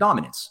spectrum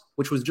dominance,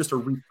 which was just a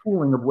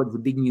retooling of what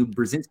Zbigniew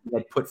Brzezinski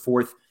had put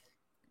forth.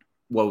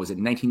 What was it,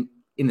 in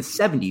the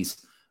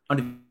 70s,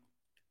 under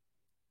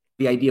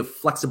the idea of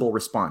flexible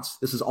response.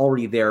 This is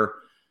already there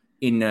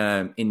in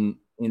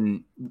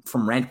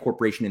from Rand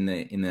Corporation in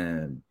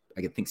the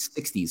I think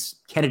 60s.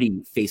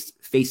 Kennedy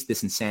faced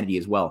this insanity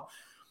as well.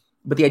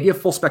 But the idea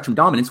of full spectrum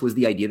dominance was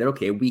the idea that,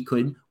 okay, we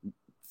could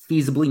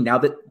feasibly, now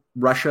that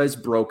Russia is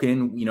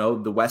broken,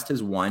 the West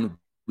has won,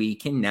 we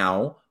can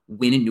now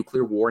win a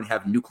nuclear war and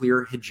have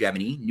nuclear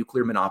hegemony,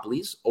 nuclear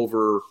monopolies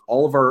over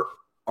all of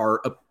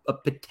our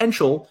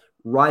potential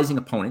rising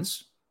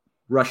opponents,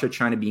 Russia,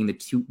 China being the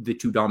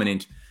two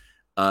dominant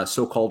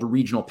so-called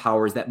regional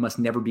powers that must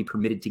never be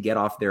permitted to get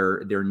off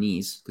their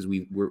knees, because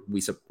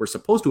we're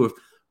supposed to have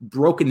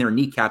broken their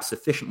kneecaps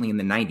sufficiently in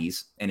the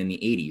 90s and in the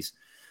 80s,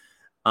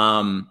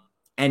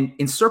 and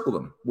encircle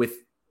them with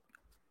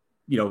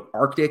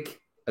Arctic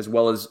as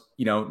well as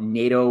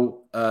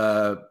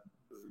NATO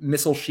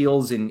missile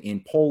shields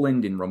in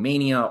Poland and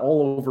Romania,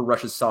 all over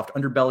Russia's soft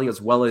underbelly, as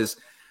well as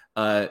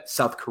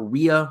South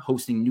Korea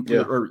hosting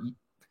nuclear or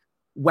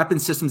weapon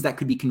systems that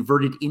could be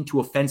converted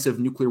into offensive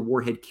nuclear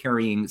warhead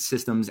carrying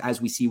systems,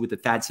 as we see with the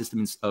THAAD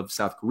systems of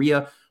South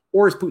Korea,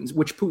 or as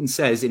which Putin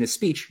says in his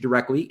speech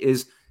directly,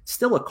 is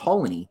still a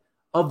colony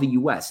of the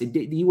U.S.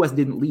 The U.S.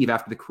 didn't leave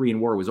after the Korean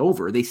War was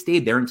over. They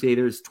stayed there, and today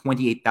there's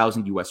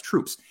 28,000 U.S.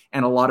 troops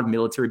and a lot of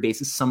military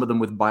bases, some of them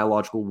with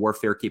biological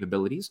warfare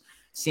capabilities.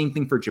 Same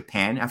thing for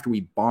Japan. After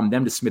we bombed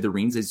them to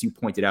smithereens, as you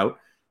pointed out,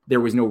 there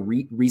was no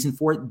reason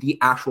for it. The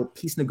actual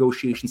peace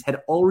negotiations had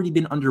already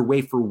been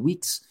underway for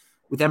weeks,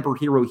 with Emperor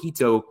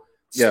Hirohito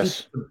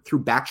through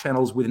back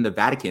channels within the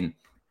Vatican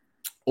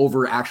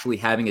over actually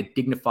having a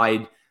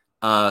dignified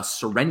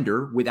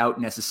surrender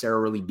without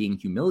necessarily being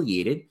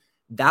humiliated.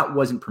 That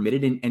wasn't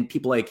permitted. And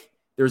people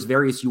there's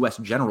various U.S.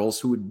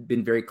 generals who had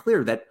been very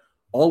clear that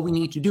all we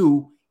need to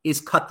do is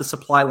cut the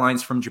supply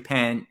lines from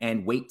Japan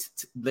and wait.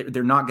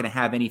 They're not going to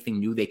have anything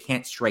new. They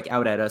can't strike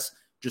out at us.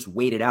 Just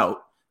wait it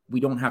out.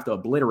 We don't have to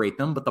obliterate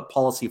them. But the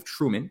policy of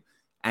Truman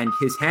and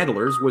his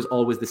handlers was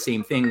always the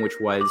same thing, which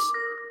was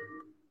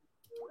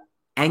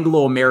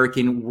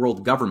Anglo-American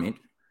world government,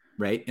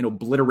 right? And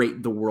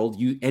obliterate the world.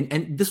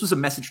 And this was a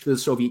message to the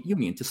Soviet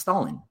Union, to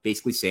Stalin,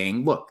 basically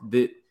saying, look,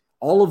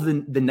 all of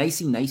the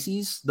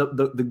nicey-niceys,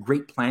 the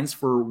great plans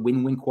for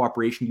win-win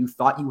cooperation you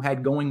thought you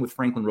had going with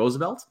Franklin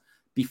Roosevelt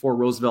before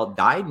Roosevelt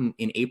died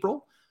in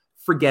April,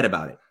 forget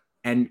about it.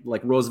 And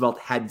Roosevelt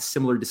had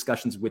similar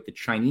discussions with the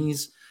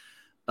Chinese,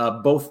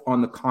 both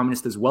on the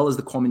communist as well as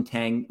the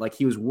Kuomintang.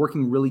 He was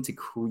working really to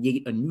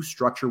create a new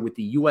structure with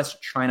the US,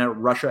 China,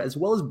 Russia, as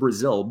well as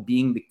Brazil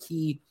being the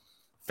key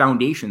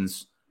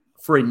foundations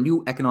for a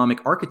new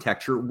economic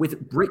architecture,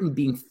 with Britain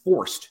being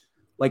forced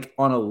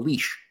on a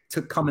leash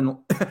to come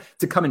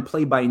and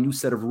play by a new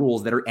set of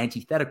rules that are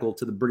antithetical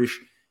to the British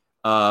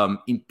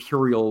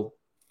imperial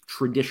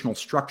traditional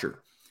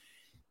structure.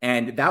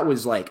 And that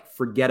was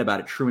forget about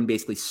it. Truman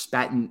basically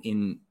spat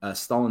in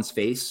Stalin's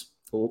face,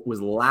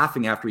 was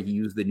laughing after he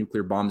used the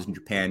nuclear bombs in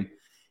Japan,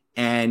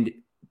 and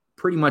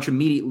pretty much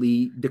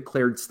immediately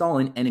declared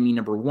Stalin enemy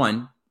number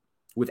one,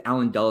 with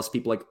Allen Dulles,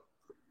 people like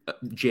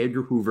J.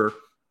 Edgar Hoover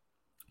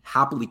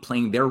happily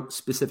playing their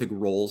specific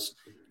roles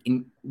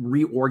in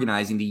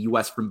reorganizing the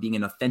U.S. from being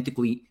an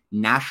authentically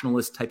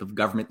nationalist type of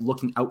government,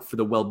 looking out for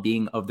the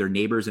well-being of their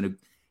neighbors, and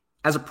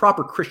as a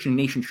proper Christian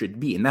nation should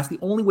be. And that's the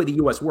only way the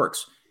U.S.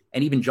 works.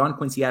 And even John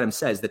Quincy Adams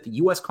says that the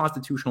U.S.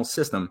 constitutional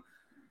system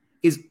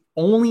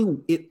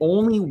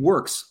only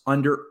works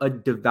under a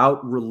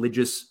devout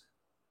religious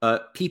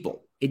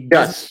people. It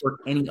doesn't work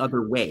any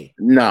other way.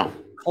 No,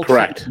 culture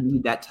correct.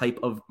 Need that type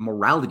of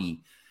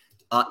morality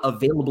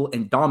available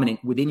and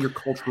dominant within your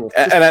cultural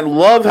system. And I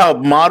love how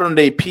modern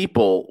day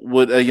people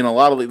would, a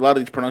lot of these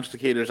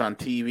prognosticators on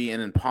TV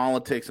and in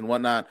politics and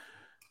whatnot,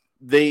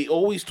 they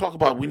always talk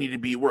about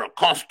we're a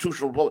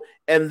constitutional republic,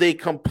 and they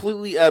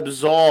completely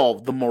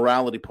absolve the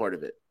morality part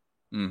of it.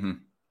 Mm-hmm.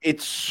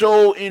 It's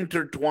so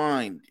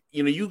intertwined.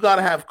 You got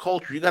to have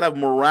culture, you got to have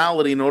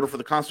morality in order for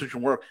the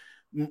Constitution to work.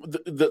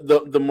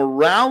 The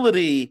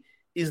morality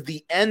is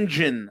the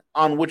engine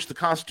on which the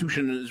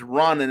Constitution is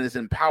run and is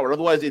empowered.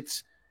 Otherwise,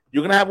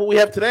 you're going to have what we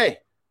have today.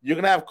 You're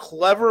going to have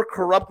clever,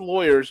 corrupt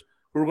lawyers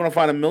who are going to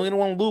find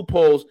 1,000,001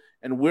 loopholes,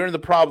 and we're in the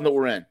problem that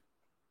we're in.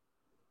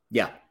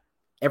 Yeah,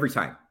 every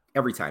time.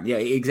 Every time. Yeah,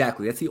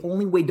 exactly. That's the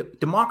only way.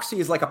 Democracy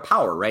is like a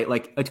power, right?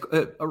 Like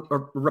a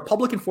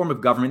Republican form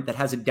of government that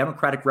has a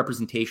democratic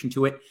representation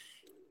to it.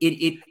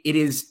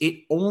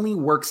 It only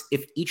works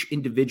if each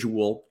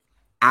individual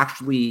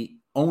actually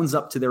owns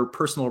up to their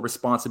personal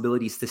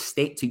responsibilities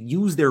to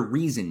use their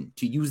reason,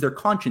 to use their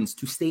conscience,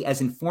 to stay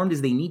as informed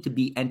as they need to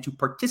be, and to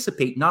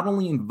participate not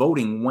only in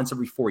voting once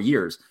every 4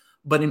 years,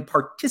 but in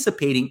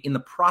participating in the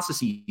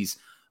processes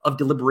of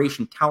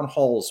deliberation, town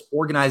halls,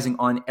 organizing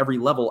on every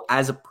level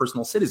as a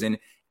personal citizen,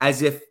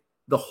 as if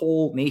the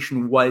whole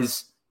nation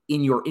was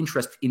in your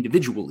interest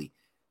individually,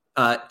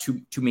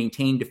 to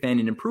maintain, defend,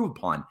 and improve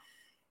upon.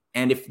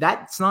 And if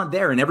that's not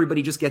there and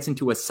everybody just gets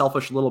into a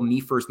selfish little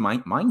me first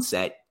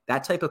mindset,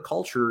 that type of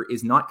culture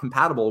is not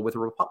compatible with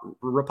a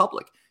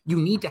republic. You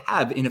need to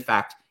have, in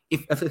effect,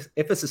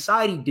 if a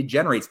society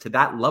degenerates to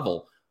that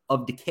level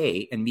of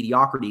decay and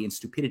mediocrity and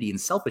stupidity and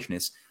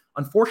selfishness,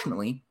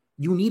 unfortunately,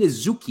 you need a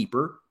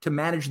zookeeper to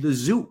manage the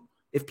zoo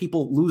if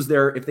people lose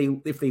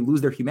if they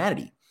lose their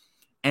humanity.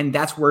 And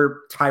that's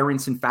where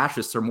tyrants and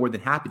fascists are more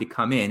than happy to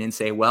come in and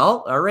say,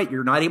 well, all right,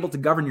 you're not able to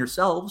govern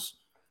yourselves.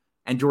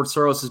 And George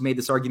Soros has made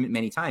this argument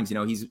many times.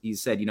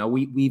 He's said,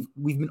 we've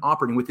been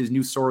operating with his new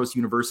Soros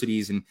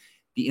universities and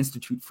the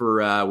Institute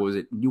for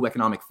New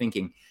Economic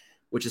Thinking,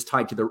 which is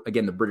tied to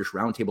the British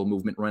Roundtable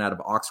movement run out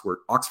of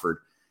Oxford.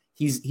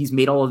 He's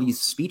made all of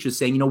these speeches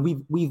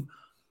saying, we've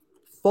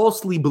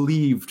falsely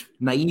believed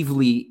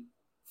naively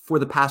for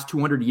the past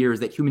 200 years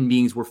that human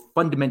beings were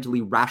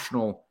fundamentally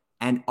rational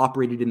and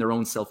operated in their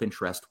own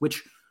self-interest,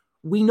 which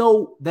we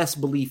know this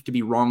belief to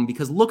be wrong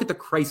because look at the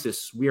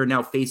crisis we are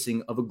now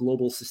facing of a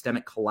global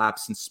systemic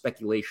collapse and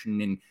speculation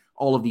and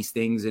all of these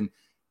things. And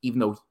even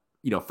though,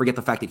 forget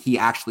the fact that he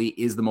actually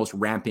is the most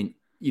rampant,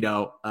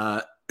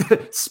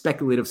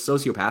 speculative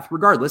sociopath,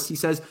 regardless, he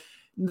says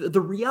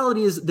the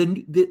reality is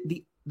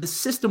the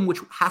system which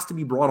has to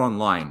be brought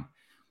online.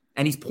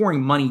 And he's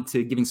pouring money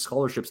to giving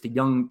scholarships to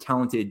young,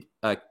 talented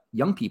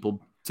young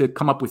people to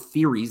come up with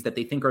theories that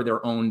they think are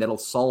their own that'll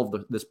solve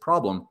this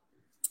problem,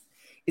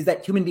 is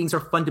that human beings are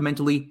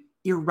fundamentally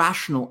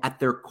irrational at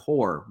their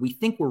core. We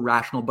think we're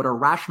rational, but our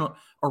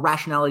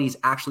rationality is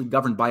actually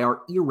governed by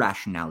our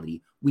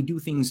irrationality. We do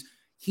things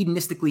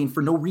hedonistically and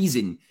for no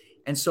reason.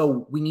 And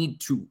so we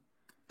need to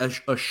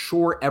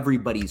assure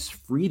everybody's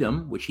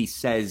freedom, which he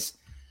says,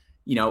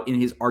 in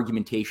his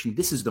argumentation,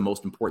 this is the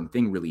most important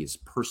thing really, is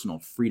personal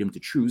freedom to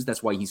choose.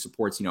 That's why he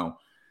supports,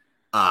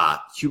 all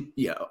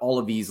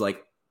of these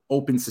like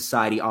open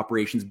society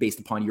operations based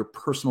upon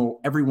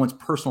everyone's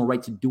personal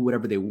right to do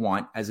whatever they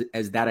want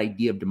as that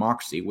idea of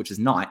democracy, which is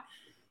not.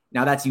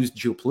 Now that's used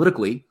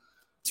geopolitically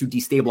to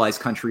destabilize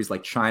countries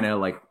like China,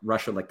 like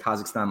Russia, like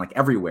Kazakhstan, like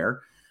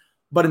everywhere.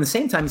 But in the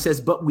same time, he says,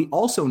 but we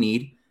also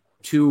need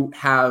to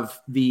have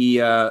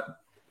a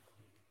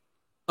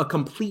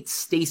complete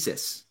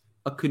stasis.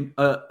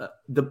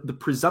 The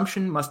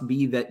presumption must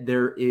be that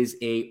there is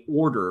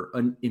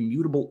an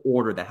immutable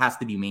order that has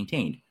to be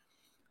maintained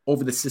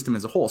over the system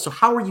as a whole. So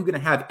how are you going to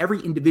have every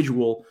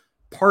individual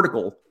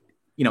particle,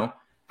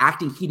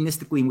 acting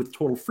hedonistically and with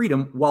total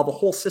freedom while the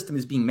whole system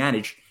is being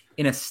managed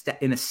in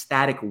a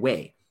static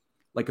way,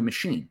 like a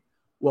machine?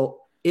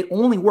 Well, it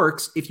only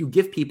works if you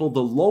give people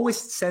the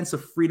lowest sense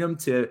of freedom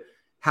to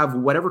have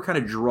whatever kind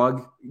of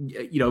drug,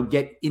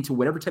 get into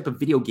whatever type of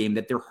video game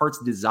that their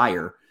hearts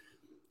desire,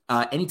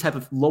 any type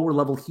of lower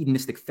level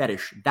hedonistic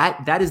fetish.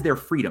 That is their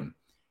freedom.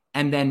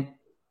 And then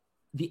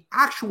the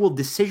actual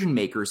decision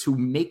makers who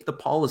make the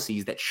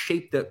policies that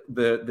shape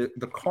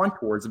the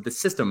contours of the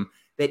system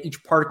that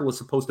each particle is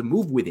supposed to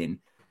move within,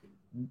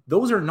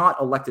 those are not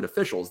elected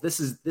officials. This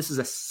is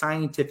a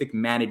scientific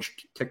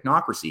managed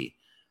technocracy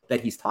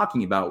that he's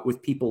talking about,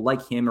 with people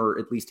like him, or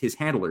at least his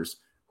handlers,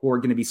 who are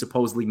going to be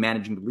supposedly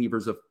managing the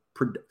levers of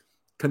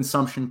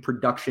consumption,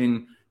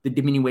 production, the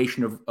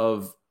diminution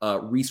of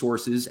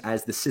resources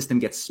as the system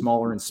gets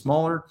smaller and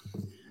smaller.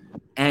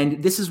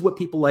 And this is what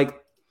people like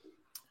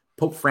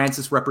Pope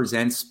Francis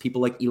represents,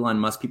 people like Elon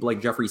Musk, people like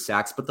Jeffrey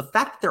Sachs. But the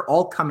fact that they're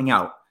all coming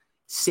out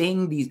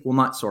saying these, well,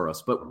 not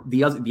Soros, but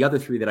the other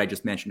three that I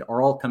just mentioned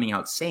are all coming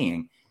out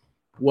saying,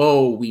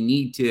 whoa, we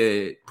need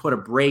to put a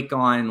break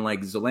on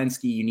like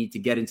Zelensky. You need to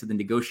get into the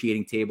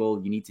negotiating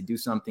table. You need to do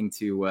something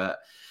to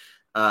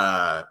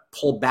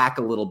pull back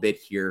a little bit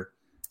here.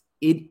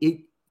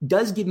 It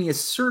does give me a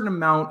certain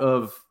amount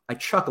of, I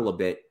chuckle a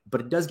bit,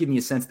 but it does give me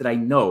a sense that I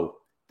know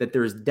that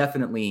there is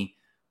definitely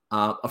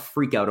a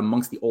freak out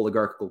amongst the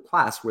oligarchical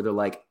class where they're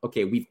like,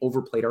 okay, we've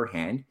overplayed our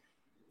hand.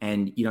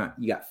 And, you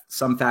got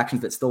some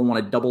factions that still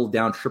want to double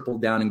down, triple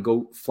down, and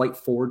go flight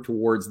forward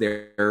towards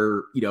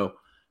their,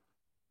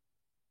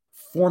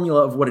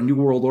 formula of what a new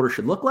world order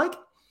should look like,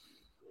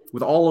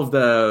 with all of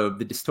the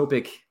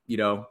dystopic,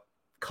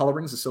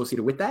 colorings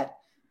associated with that,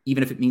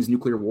 even if it means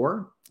nuclear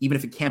war, even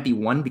if it can't be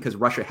won because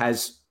Russia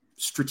has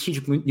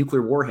strategic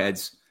nuclear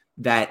warheads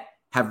that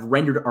have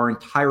rendered our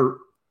entire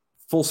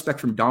full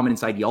spectrum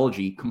dominance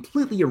ideology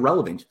completely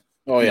irrelevant.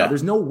 Oh, yeah.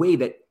 There's no way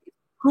that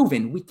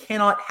proven we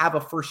cannot have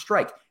a first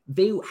strike.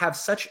 They have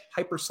such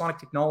hypersonic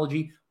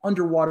technology,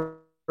 underwater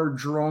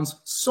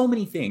drones, so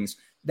many things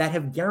that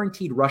have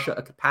guaranteed Russia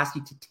a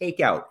capacity to take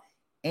out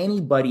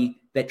anybody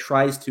that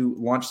tries to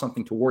launch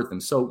something toward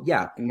them. So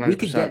yeah, 100%. we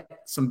could get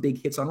some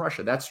big hits on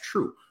Russia. That's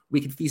true.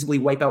 We could feasibly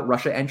wipe out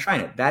Russia and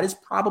China. That is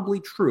probably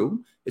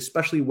true,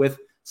 especially with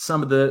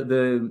some of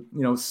the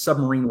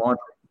submarine launching.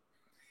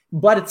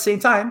 But at the same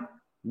time,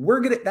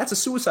 that's a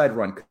suicide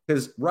run,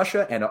 because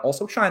Russia and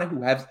also China,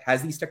 who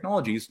has these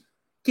technologies,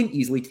 can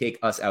easily take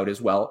us out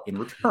as well in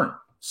return.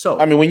 So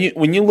I mean,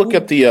 when you look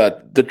at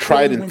the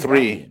Trident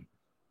III,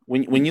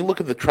 when you look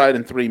at the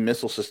Trident III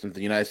missile system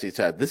the United States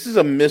had, this is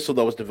a missile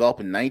that was developed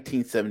in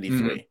 1973.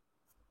 Mm-hmm.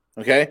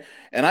 Okay,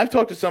 and I've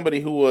talked to somebody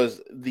who was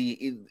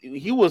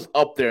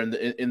up there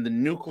in the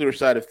nuclear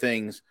side of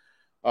things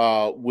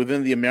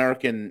within the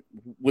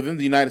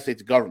United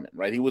States government,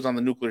 right? He was on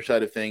the nuclear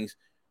side of things,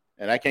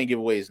 and I can't give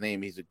away his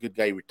name. He's a good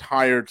guy. He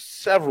retired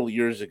several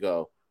years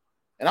ago.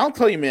 And I'll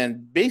tell you,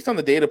 man, based on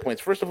the data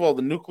points, first of all,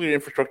 the nuclear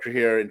infrastructure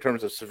here in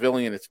terms of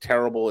civilian, it's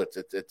terrible.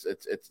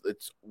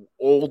 It's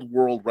old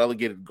world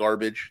relegated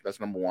garbage. That's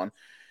number one.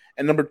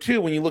 And number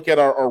two, when you look at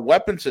our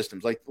weapon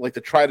systems, like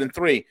the Trident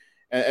III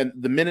and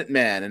the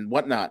Minuteman and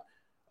whatnot,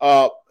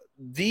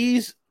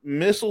 these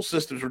missile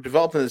systems were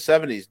developed in the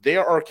 70s. They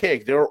are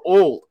archaic. They are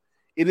old.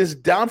 It is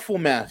doubtful,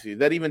 Matthew,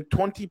 that even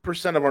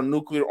 20% of our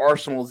nuclear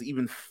arsenal is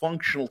even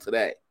functional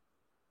today.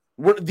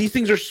 These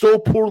things are so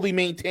poorly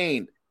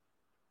maintained.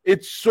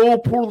 It's so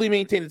poorly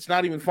maintained, it's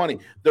not even funny.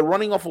 They're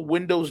running off of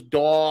Windows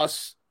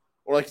DOS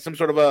or like some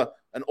sort of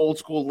an old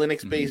school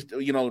Linux-based,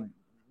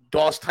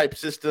 DOS type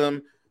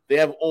system. They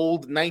have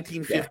old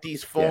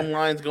 1950s phone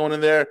lines going in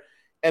there.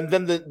 And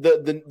then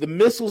the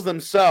missiles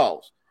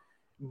themselves,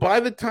 by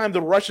the time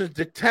the Russians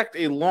detect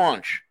a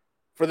launch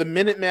for the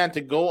Minuteman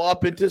to go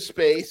up into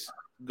space,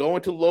 go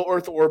into low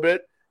Earth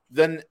orbit,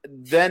 then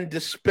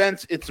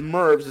dispense its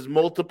MIRVs, its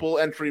multiple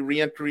entry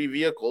re-entry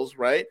vehicles,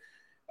 right?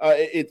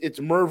 It's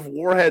MIRV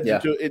warheads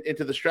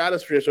into the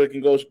stratosphere so it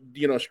can go,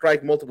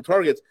 strike multiple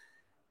targets.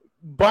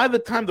 By the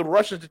time the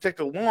Russians detect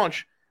a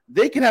launch,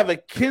 they can have a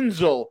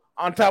Kinzhal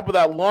on top of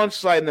that launch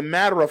site in the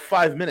matter of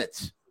 5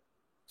 minutes.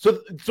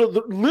 So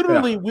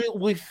literally,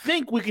 we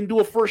think we can do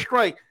a first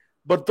strike,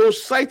 but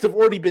those sites have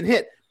already been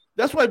hit.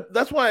 That's why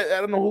I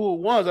don't know who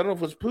it was. I don't know if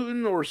it was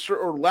Putin or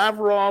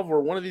Lavrov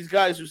or one of these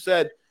guys who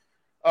said,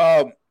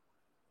 or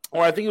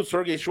I think it was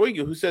Sergei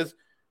Shoigu, who says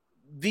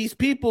these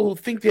people who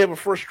think they have a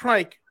first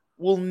strike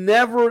will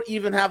never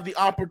even have the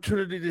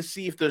opportunity to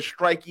see if the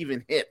strike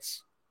even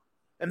hits.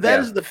 And that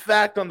is the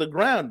fact on the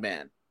ground,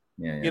 man.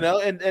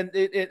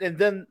 And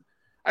then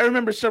I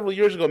remember several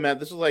years ago, man,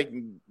 this was like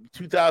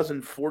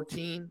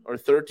 2014 or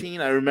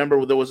 13. I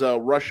remember there was a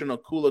Russian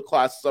Akula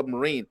class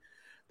submarine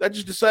that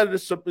just decided to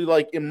simply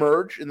like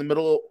emerge in the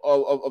middle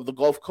of the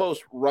Gulf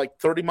Coast, like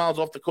 30 miles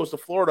off the coast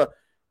of Florida,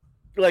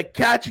 like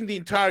catching the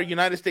entire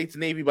United States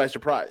Navy by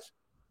surprise.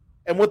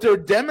 And what they're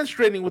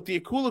demonstrating with the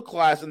Akula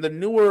class and the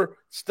newer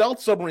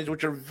stealth submarines,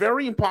 which are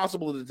very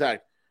impossible to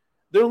detect,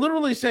 they're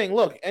literally saying,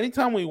 look,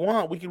 anytime we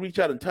want, we can reach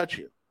out and touch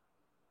you.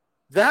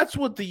 That's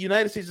what the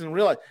United States doesn't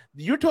realize.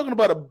 You're talking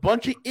about a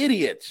bunch of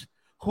idiots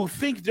who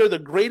think they're the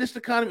greatest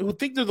economy, who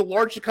think they're the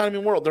largest economy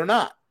in the world. They're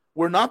not.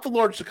 We're not the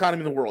largest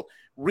economy in the world.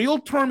 Real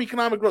term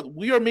economic growth,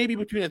 we are maybe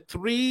between a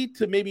 $3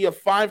 to maybe a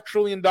 $5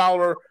 trillion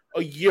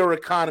a year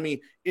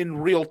economy in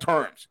real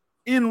terms.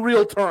 In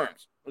real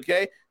terms,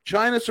 okay?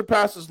 China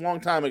surpassed us a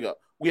long time ago.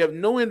 We have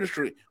no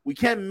industry. We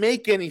can't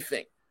make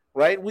anything,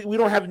 right? We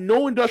don't have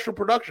no industrial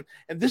production.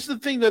 And this is the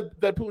thing that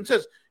Putin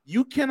says.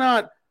 You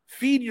cannot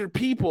feed your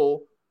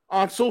people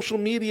on social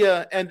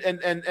media and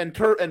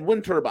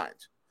wind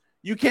turbines.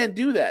 You can't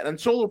do that. And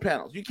solar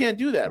panels. You can't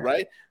do that,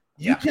 right?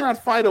 You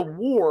cannot fight a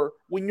war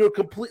when you're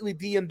completely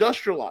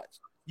deindustrialized.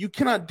 You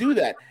cannot do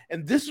that.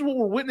 And this is what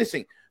we're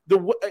witnessing. The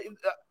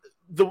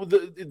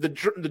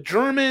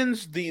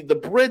Germans, the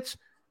Brits,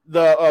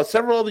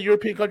 several other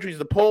European countries,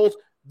 the Poles,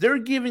 they're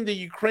giving the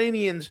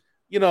Ukrainians,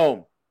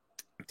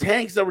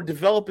 tanks that were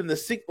developed in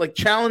like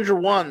Challenger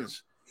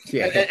 1s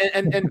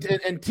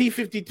and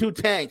T-52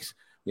 tanks.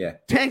 Yeah.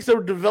 Tanks that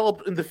were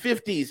developed in the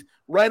 50s,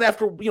 right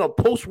after,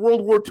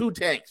 post-World War II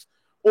tanks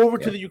over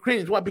to the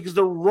Ukrainians. Why? Because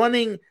they're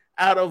running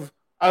out of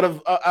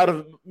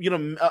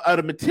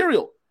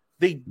material.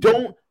 They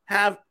don't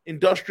have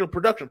industrial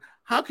production.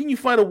 How can you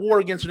fight a war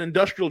against an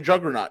industrial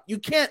juggernaut? You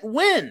can't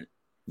win.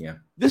 Yeah.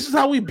 This is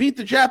how we beat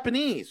the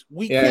Japanese.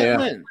 We can't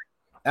win.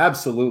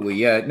 Absolutely.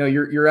 Yeah. No,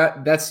 you're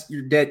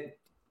dead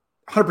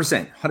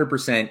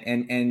 100%.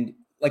 And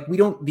like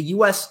the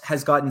US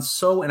has gotten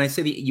so, and I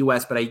say the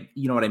US, but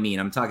you know what I mean?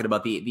 I'm talking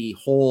about the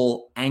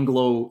whole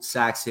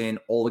Anglo-Saxon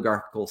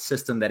oligarchical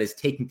system that is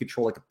taking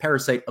control like a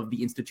parasite of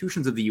the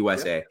institutions of the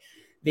USA. Yeah.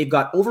 They've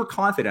got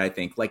overconfident, I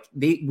think. Like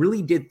they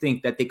really did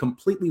think that they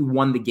completely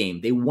won the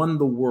game. They won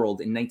the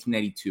world in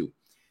 1992.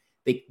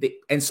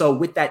 And so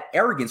with that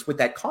arrogance, with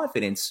that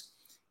confidence,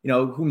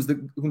 whom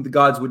the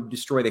gods would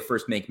destroy, they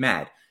first make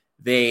mad.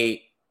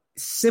 They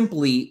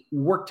simply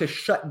work to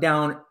shut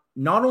down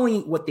not only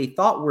what they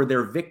thought were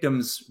their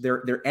victims,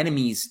 their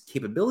enemies'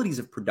 capabilities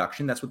of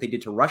production. That's what they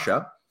did to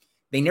Russia.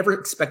 They never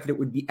expected it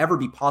would ever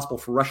be possible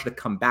for Russia to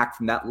come back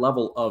from that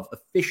level of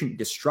efficient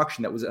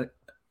destruction that was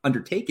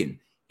undertaken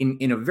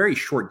in a very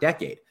short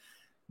decade.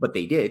 But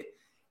they did.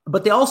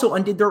 But they also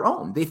undid their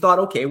own. They thought,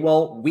 okay,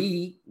 well,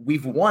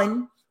 we've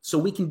won, so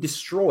we can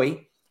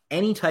destroy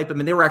any type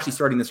of, they were actually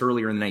starting this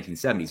earlier in the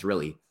 1970s,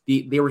 really.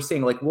 They were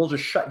saying, like, we'll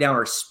just shut down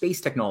our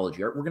space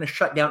technology. We're going to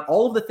shut down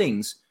all of the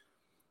things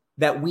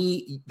that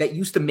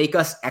used to make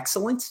us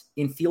excellent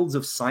in fields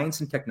of science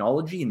and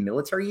technology and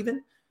military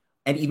even,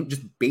 and even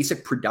just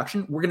basic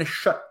production. We're going to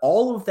shut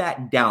all of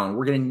that down.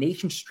 We're going to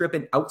nation strip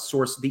and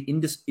outsource the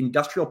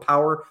industrial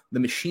power, the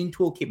machine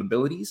tool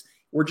capabilities.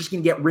 We're just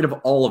going to get rid of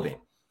all of it.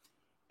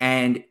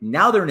 And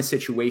now they're in a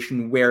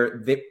situation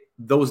where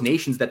those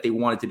nations that they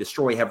wanted to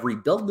destroy have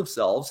rebuilt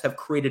themselves, have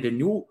created a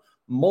new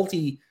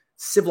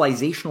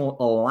multi-civilizational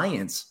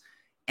alliance,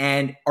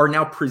 and are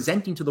now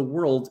presenting to the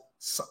world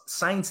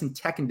science and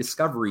tech and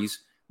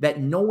discoveries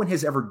that no one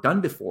has ever done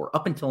before.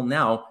 Up until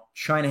now,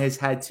 China has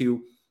had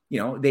to,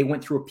 they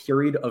went through a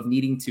period of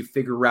needing to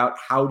figure out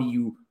how do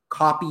you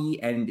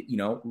copy and,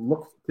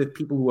 look to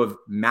people who have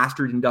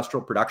mastered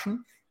industrial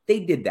production.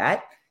 They did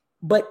that,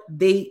 but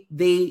they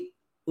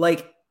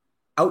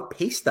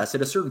outpaced us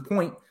at a certain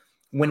point.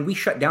 When we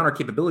shut down our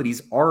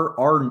capabilities,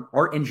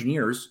 our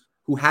engineers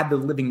who had the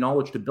living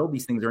knowledge to build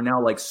these things are now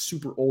like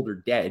super old or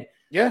dead.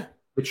 Yeah.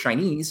 The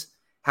Chinese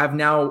have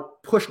now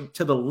pushed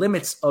to the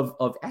limits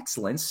of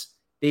excellence.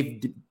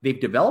 They've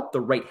developed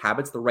the right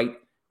habits, the right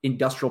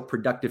industrial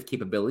productive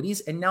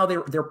capabilities, and now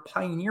they're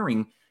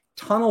pioneering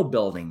tunnel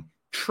building.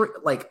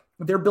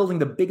 They're building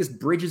the biggest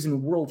bridges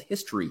in world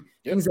history.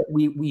 Yep. Things that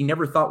we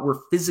never thought were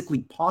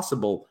physically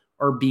possible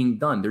are being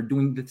done. They're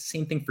doing the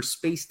same thing for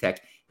space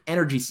tech,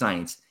 energy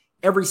science.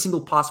 Every single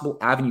possible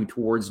avenue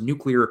towards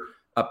nuclear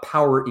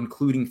power,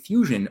 including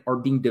fusion, are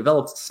being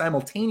developed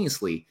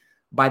simultaneously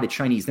by the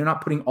Chinese. They're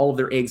not putting all of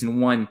their eggs in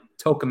one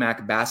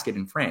tokamak basket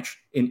in France,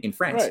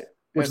 right?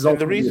 Which is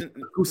the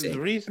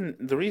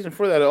reason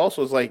for that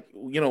also is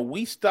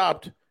we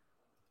stopped,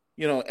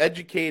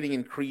 educating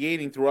and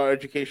creating through our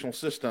educational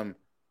system,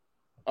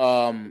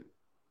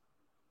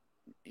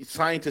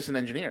 scientists and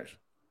engineers.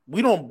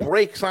 We don't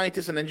break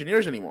scientists and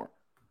engineers anymore.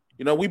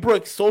 We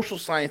break social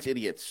science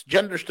idiots,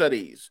 gender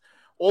studies,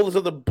 all this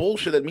other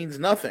bullshit that means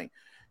nothing.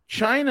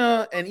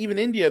 China and even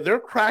India, they're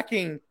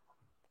cracking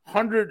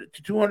 100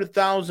 to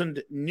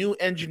 200,000 new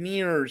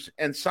engineers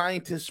and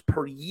scientists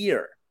per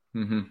year.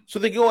 Mm-hmm. So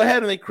they go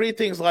ahead and they create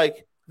things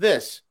like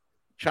this.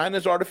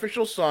 China's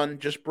artificial sun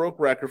just broke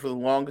record for the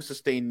longest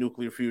sustained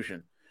nuclear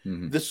fusion.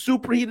 Mm-hmm. The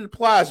superheated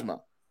plasma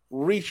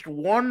reached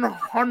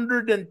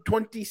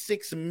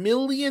 126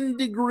 million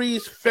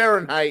degrees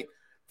Fahrenheit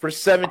for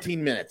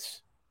 17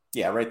 minutes.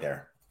 Yeah, right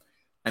there.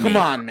 Come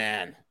on,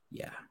 man.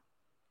 Yeah.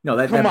 No,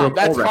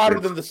 that's hotter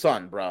than the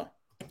sun, bro.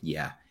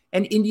 Yeah.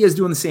 And India is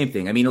doing the same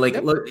thing. Look,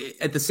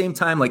 at the same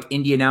time,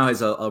 India now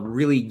has a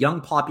really young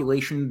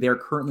population. They're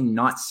currently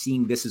not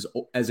seeing this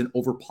as an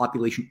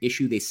overpopulation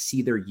issue. They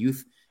see their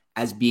youth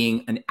as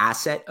being an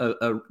asset,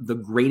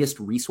 the greatest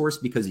resource,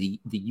 because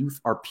the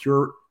youth are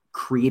pure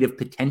creative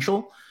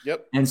potential.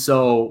 Yep. And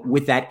so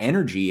with that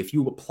energy, if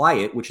you apply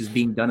it, which is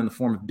being done in the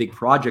form of big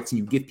projects, and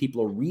you give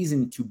people a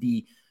reason to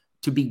be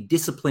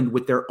disciplined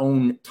with their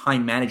own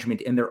time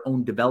management and their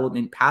own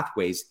development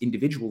pathways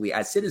individually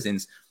as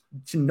citizens,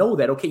 to know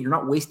that, okay, you're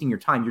not wasting your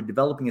time. You're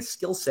developing a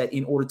skill set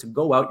in order to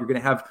go out. You're going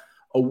to have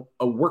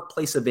a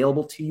workplace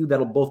available to you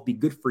that'll both be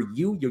good for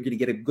you. You're going to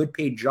get a good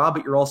paid job,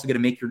 but you're also going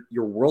to make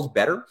your world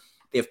better.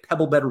 They have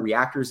pebble better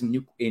reactors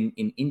in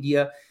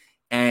India.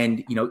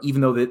 And,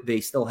 even though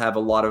they still have a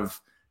lot of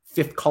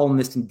fifth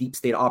columnist and deep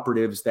state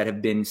operatives that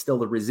have been still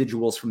the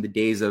residuals from the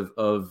days of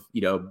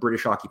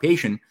British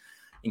occupation,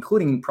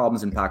 including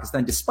problems in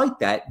Pakistan, despite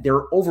that,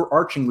 they're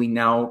overarchingly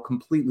now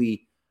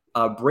completely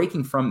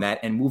breaking from that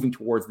and moving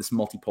towards this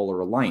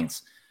multipolar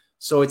alliance.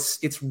 So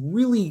it's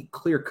really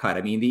clear cut.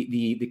 I mean,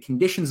 the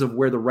conditions of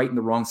where the right and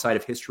the wrong side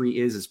of history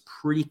is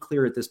pretty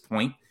clear at this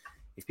point.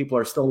 If people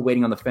are still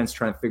waiting on the fence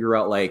trying to figure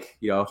out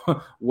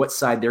what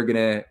side they're going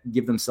to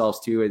give themselves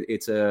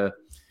to,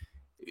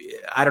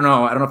 I don't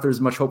know. I don't know if there's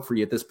much hope for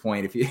you at this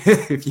point if you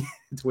have to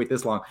wait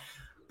this long.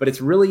 But it's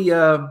really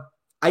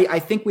I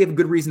think we have a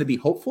good reason to be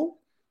hopeful,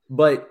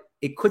 but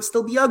it could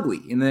still be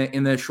ugly in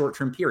the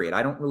short-term period.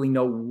 I don't really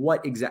know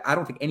I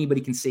don't think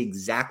anybody can say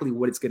exactly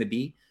what it's going to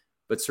be,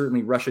 but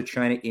certainly Russia,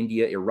 China,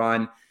 India,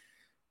 Iran.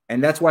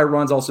 And that's why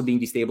Iran's also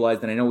being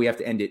destabilized. And I know we have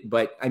to end it,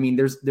 but I mean,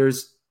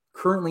 there's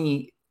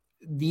currently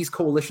these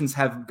coalitions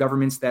have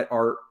governments that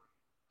are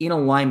in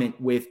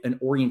alignment with an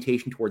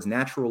orientation towards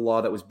natural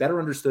law that was better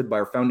understood by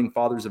our founding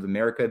fathers of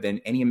America than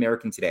any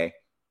American today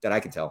that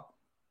I could tell.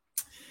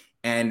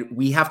 And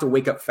we have to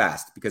wake up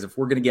fast, because if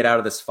we're going to get out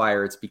of this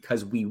fire, it's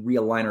because we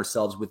realign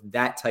ourselves with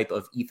that type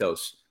of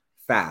ethos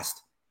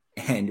fast.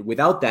 And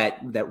without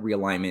that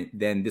realignment,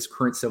 then this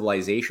current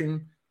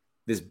civilization,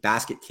 this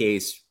basket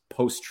case,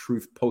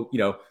 post-truth,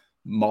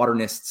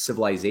 modernist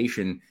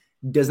civilization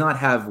does not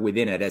have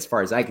within it, as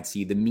far as I could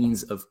see, the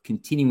means of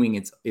continuing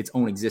its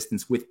own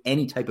existence with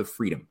any type of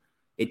freedom.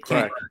 It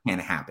can't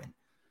happen.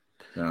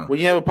 No. When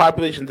you have a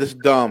population this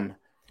dumb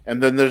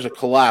and then there's a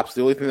collapse,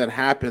 the only thing that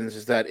happens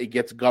is that it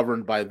gets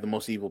governed by the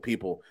most evil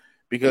people,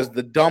 because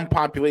the dumb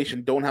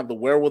population don't have the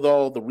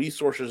wherewithal, the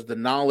resources, the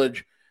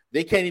knowledge.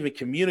 They can't even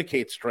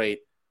communicate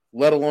straight,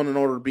 let alone in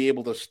order to be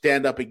able to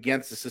stand up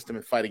against the system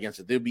and fight against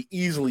it. They'd be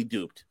easily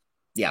duped.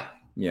 Yeah.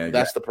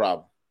 That's the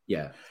problem.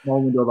 Yeah,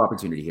 small window of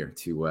opportunity here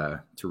to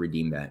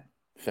redeem that.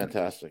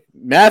 Fantastic.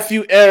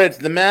 Matthew Ehret,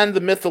 the man,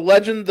 the myth, the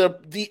legend,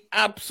 the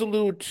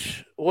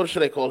absolute, what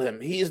should I call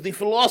him? He is the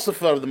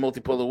philosopher of the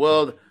multipolar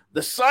world,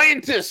 the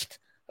scientist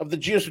of the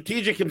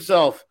geostrategic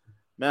himself.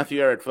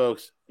 Matthew Ehret,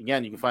 folks.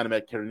 Again, you can find him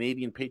at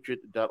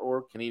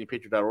CanadianPatriot.org,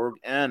 CanadianPatriot.org,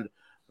 and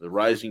the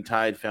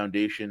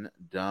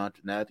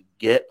RisingTideFoundation.net.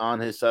 Get on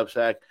his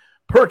Substack.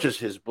 Purchase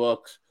his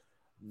books.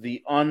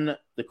 The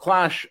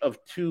Clash of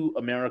Two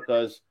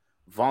Americas,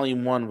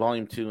 Volume 1,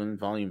 Volume 2, and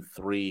Volume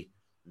 3.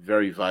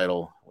 Very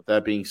vital. With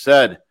that being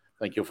said,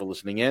 thank you for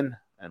listening in,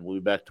 and we'll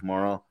be back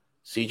tomorrow.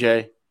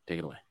 CJ, take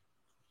it away.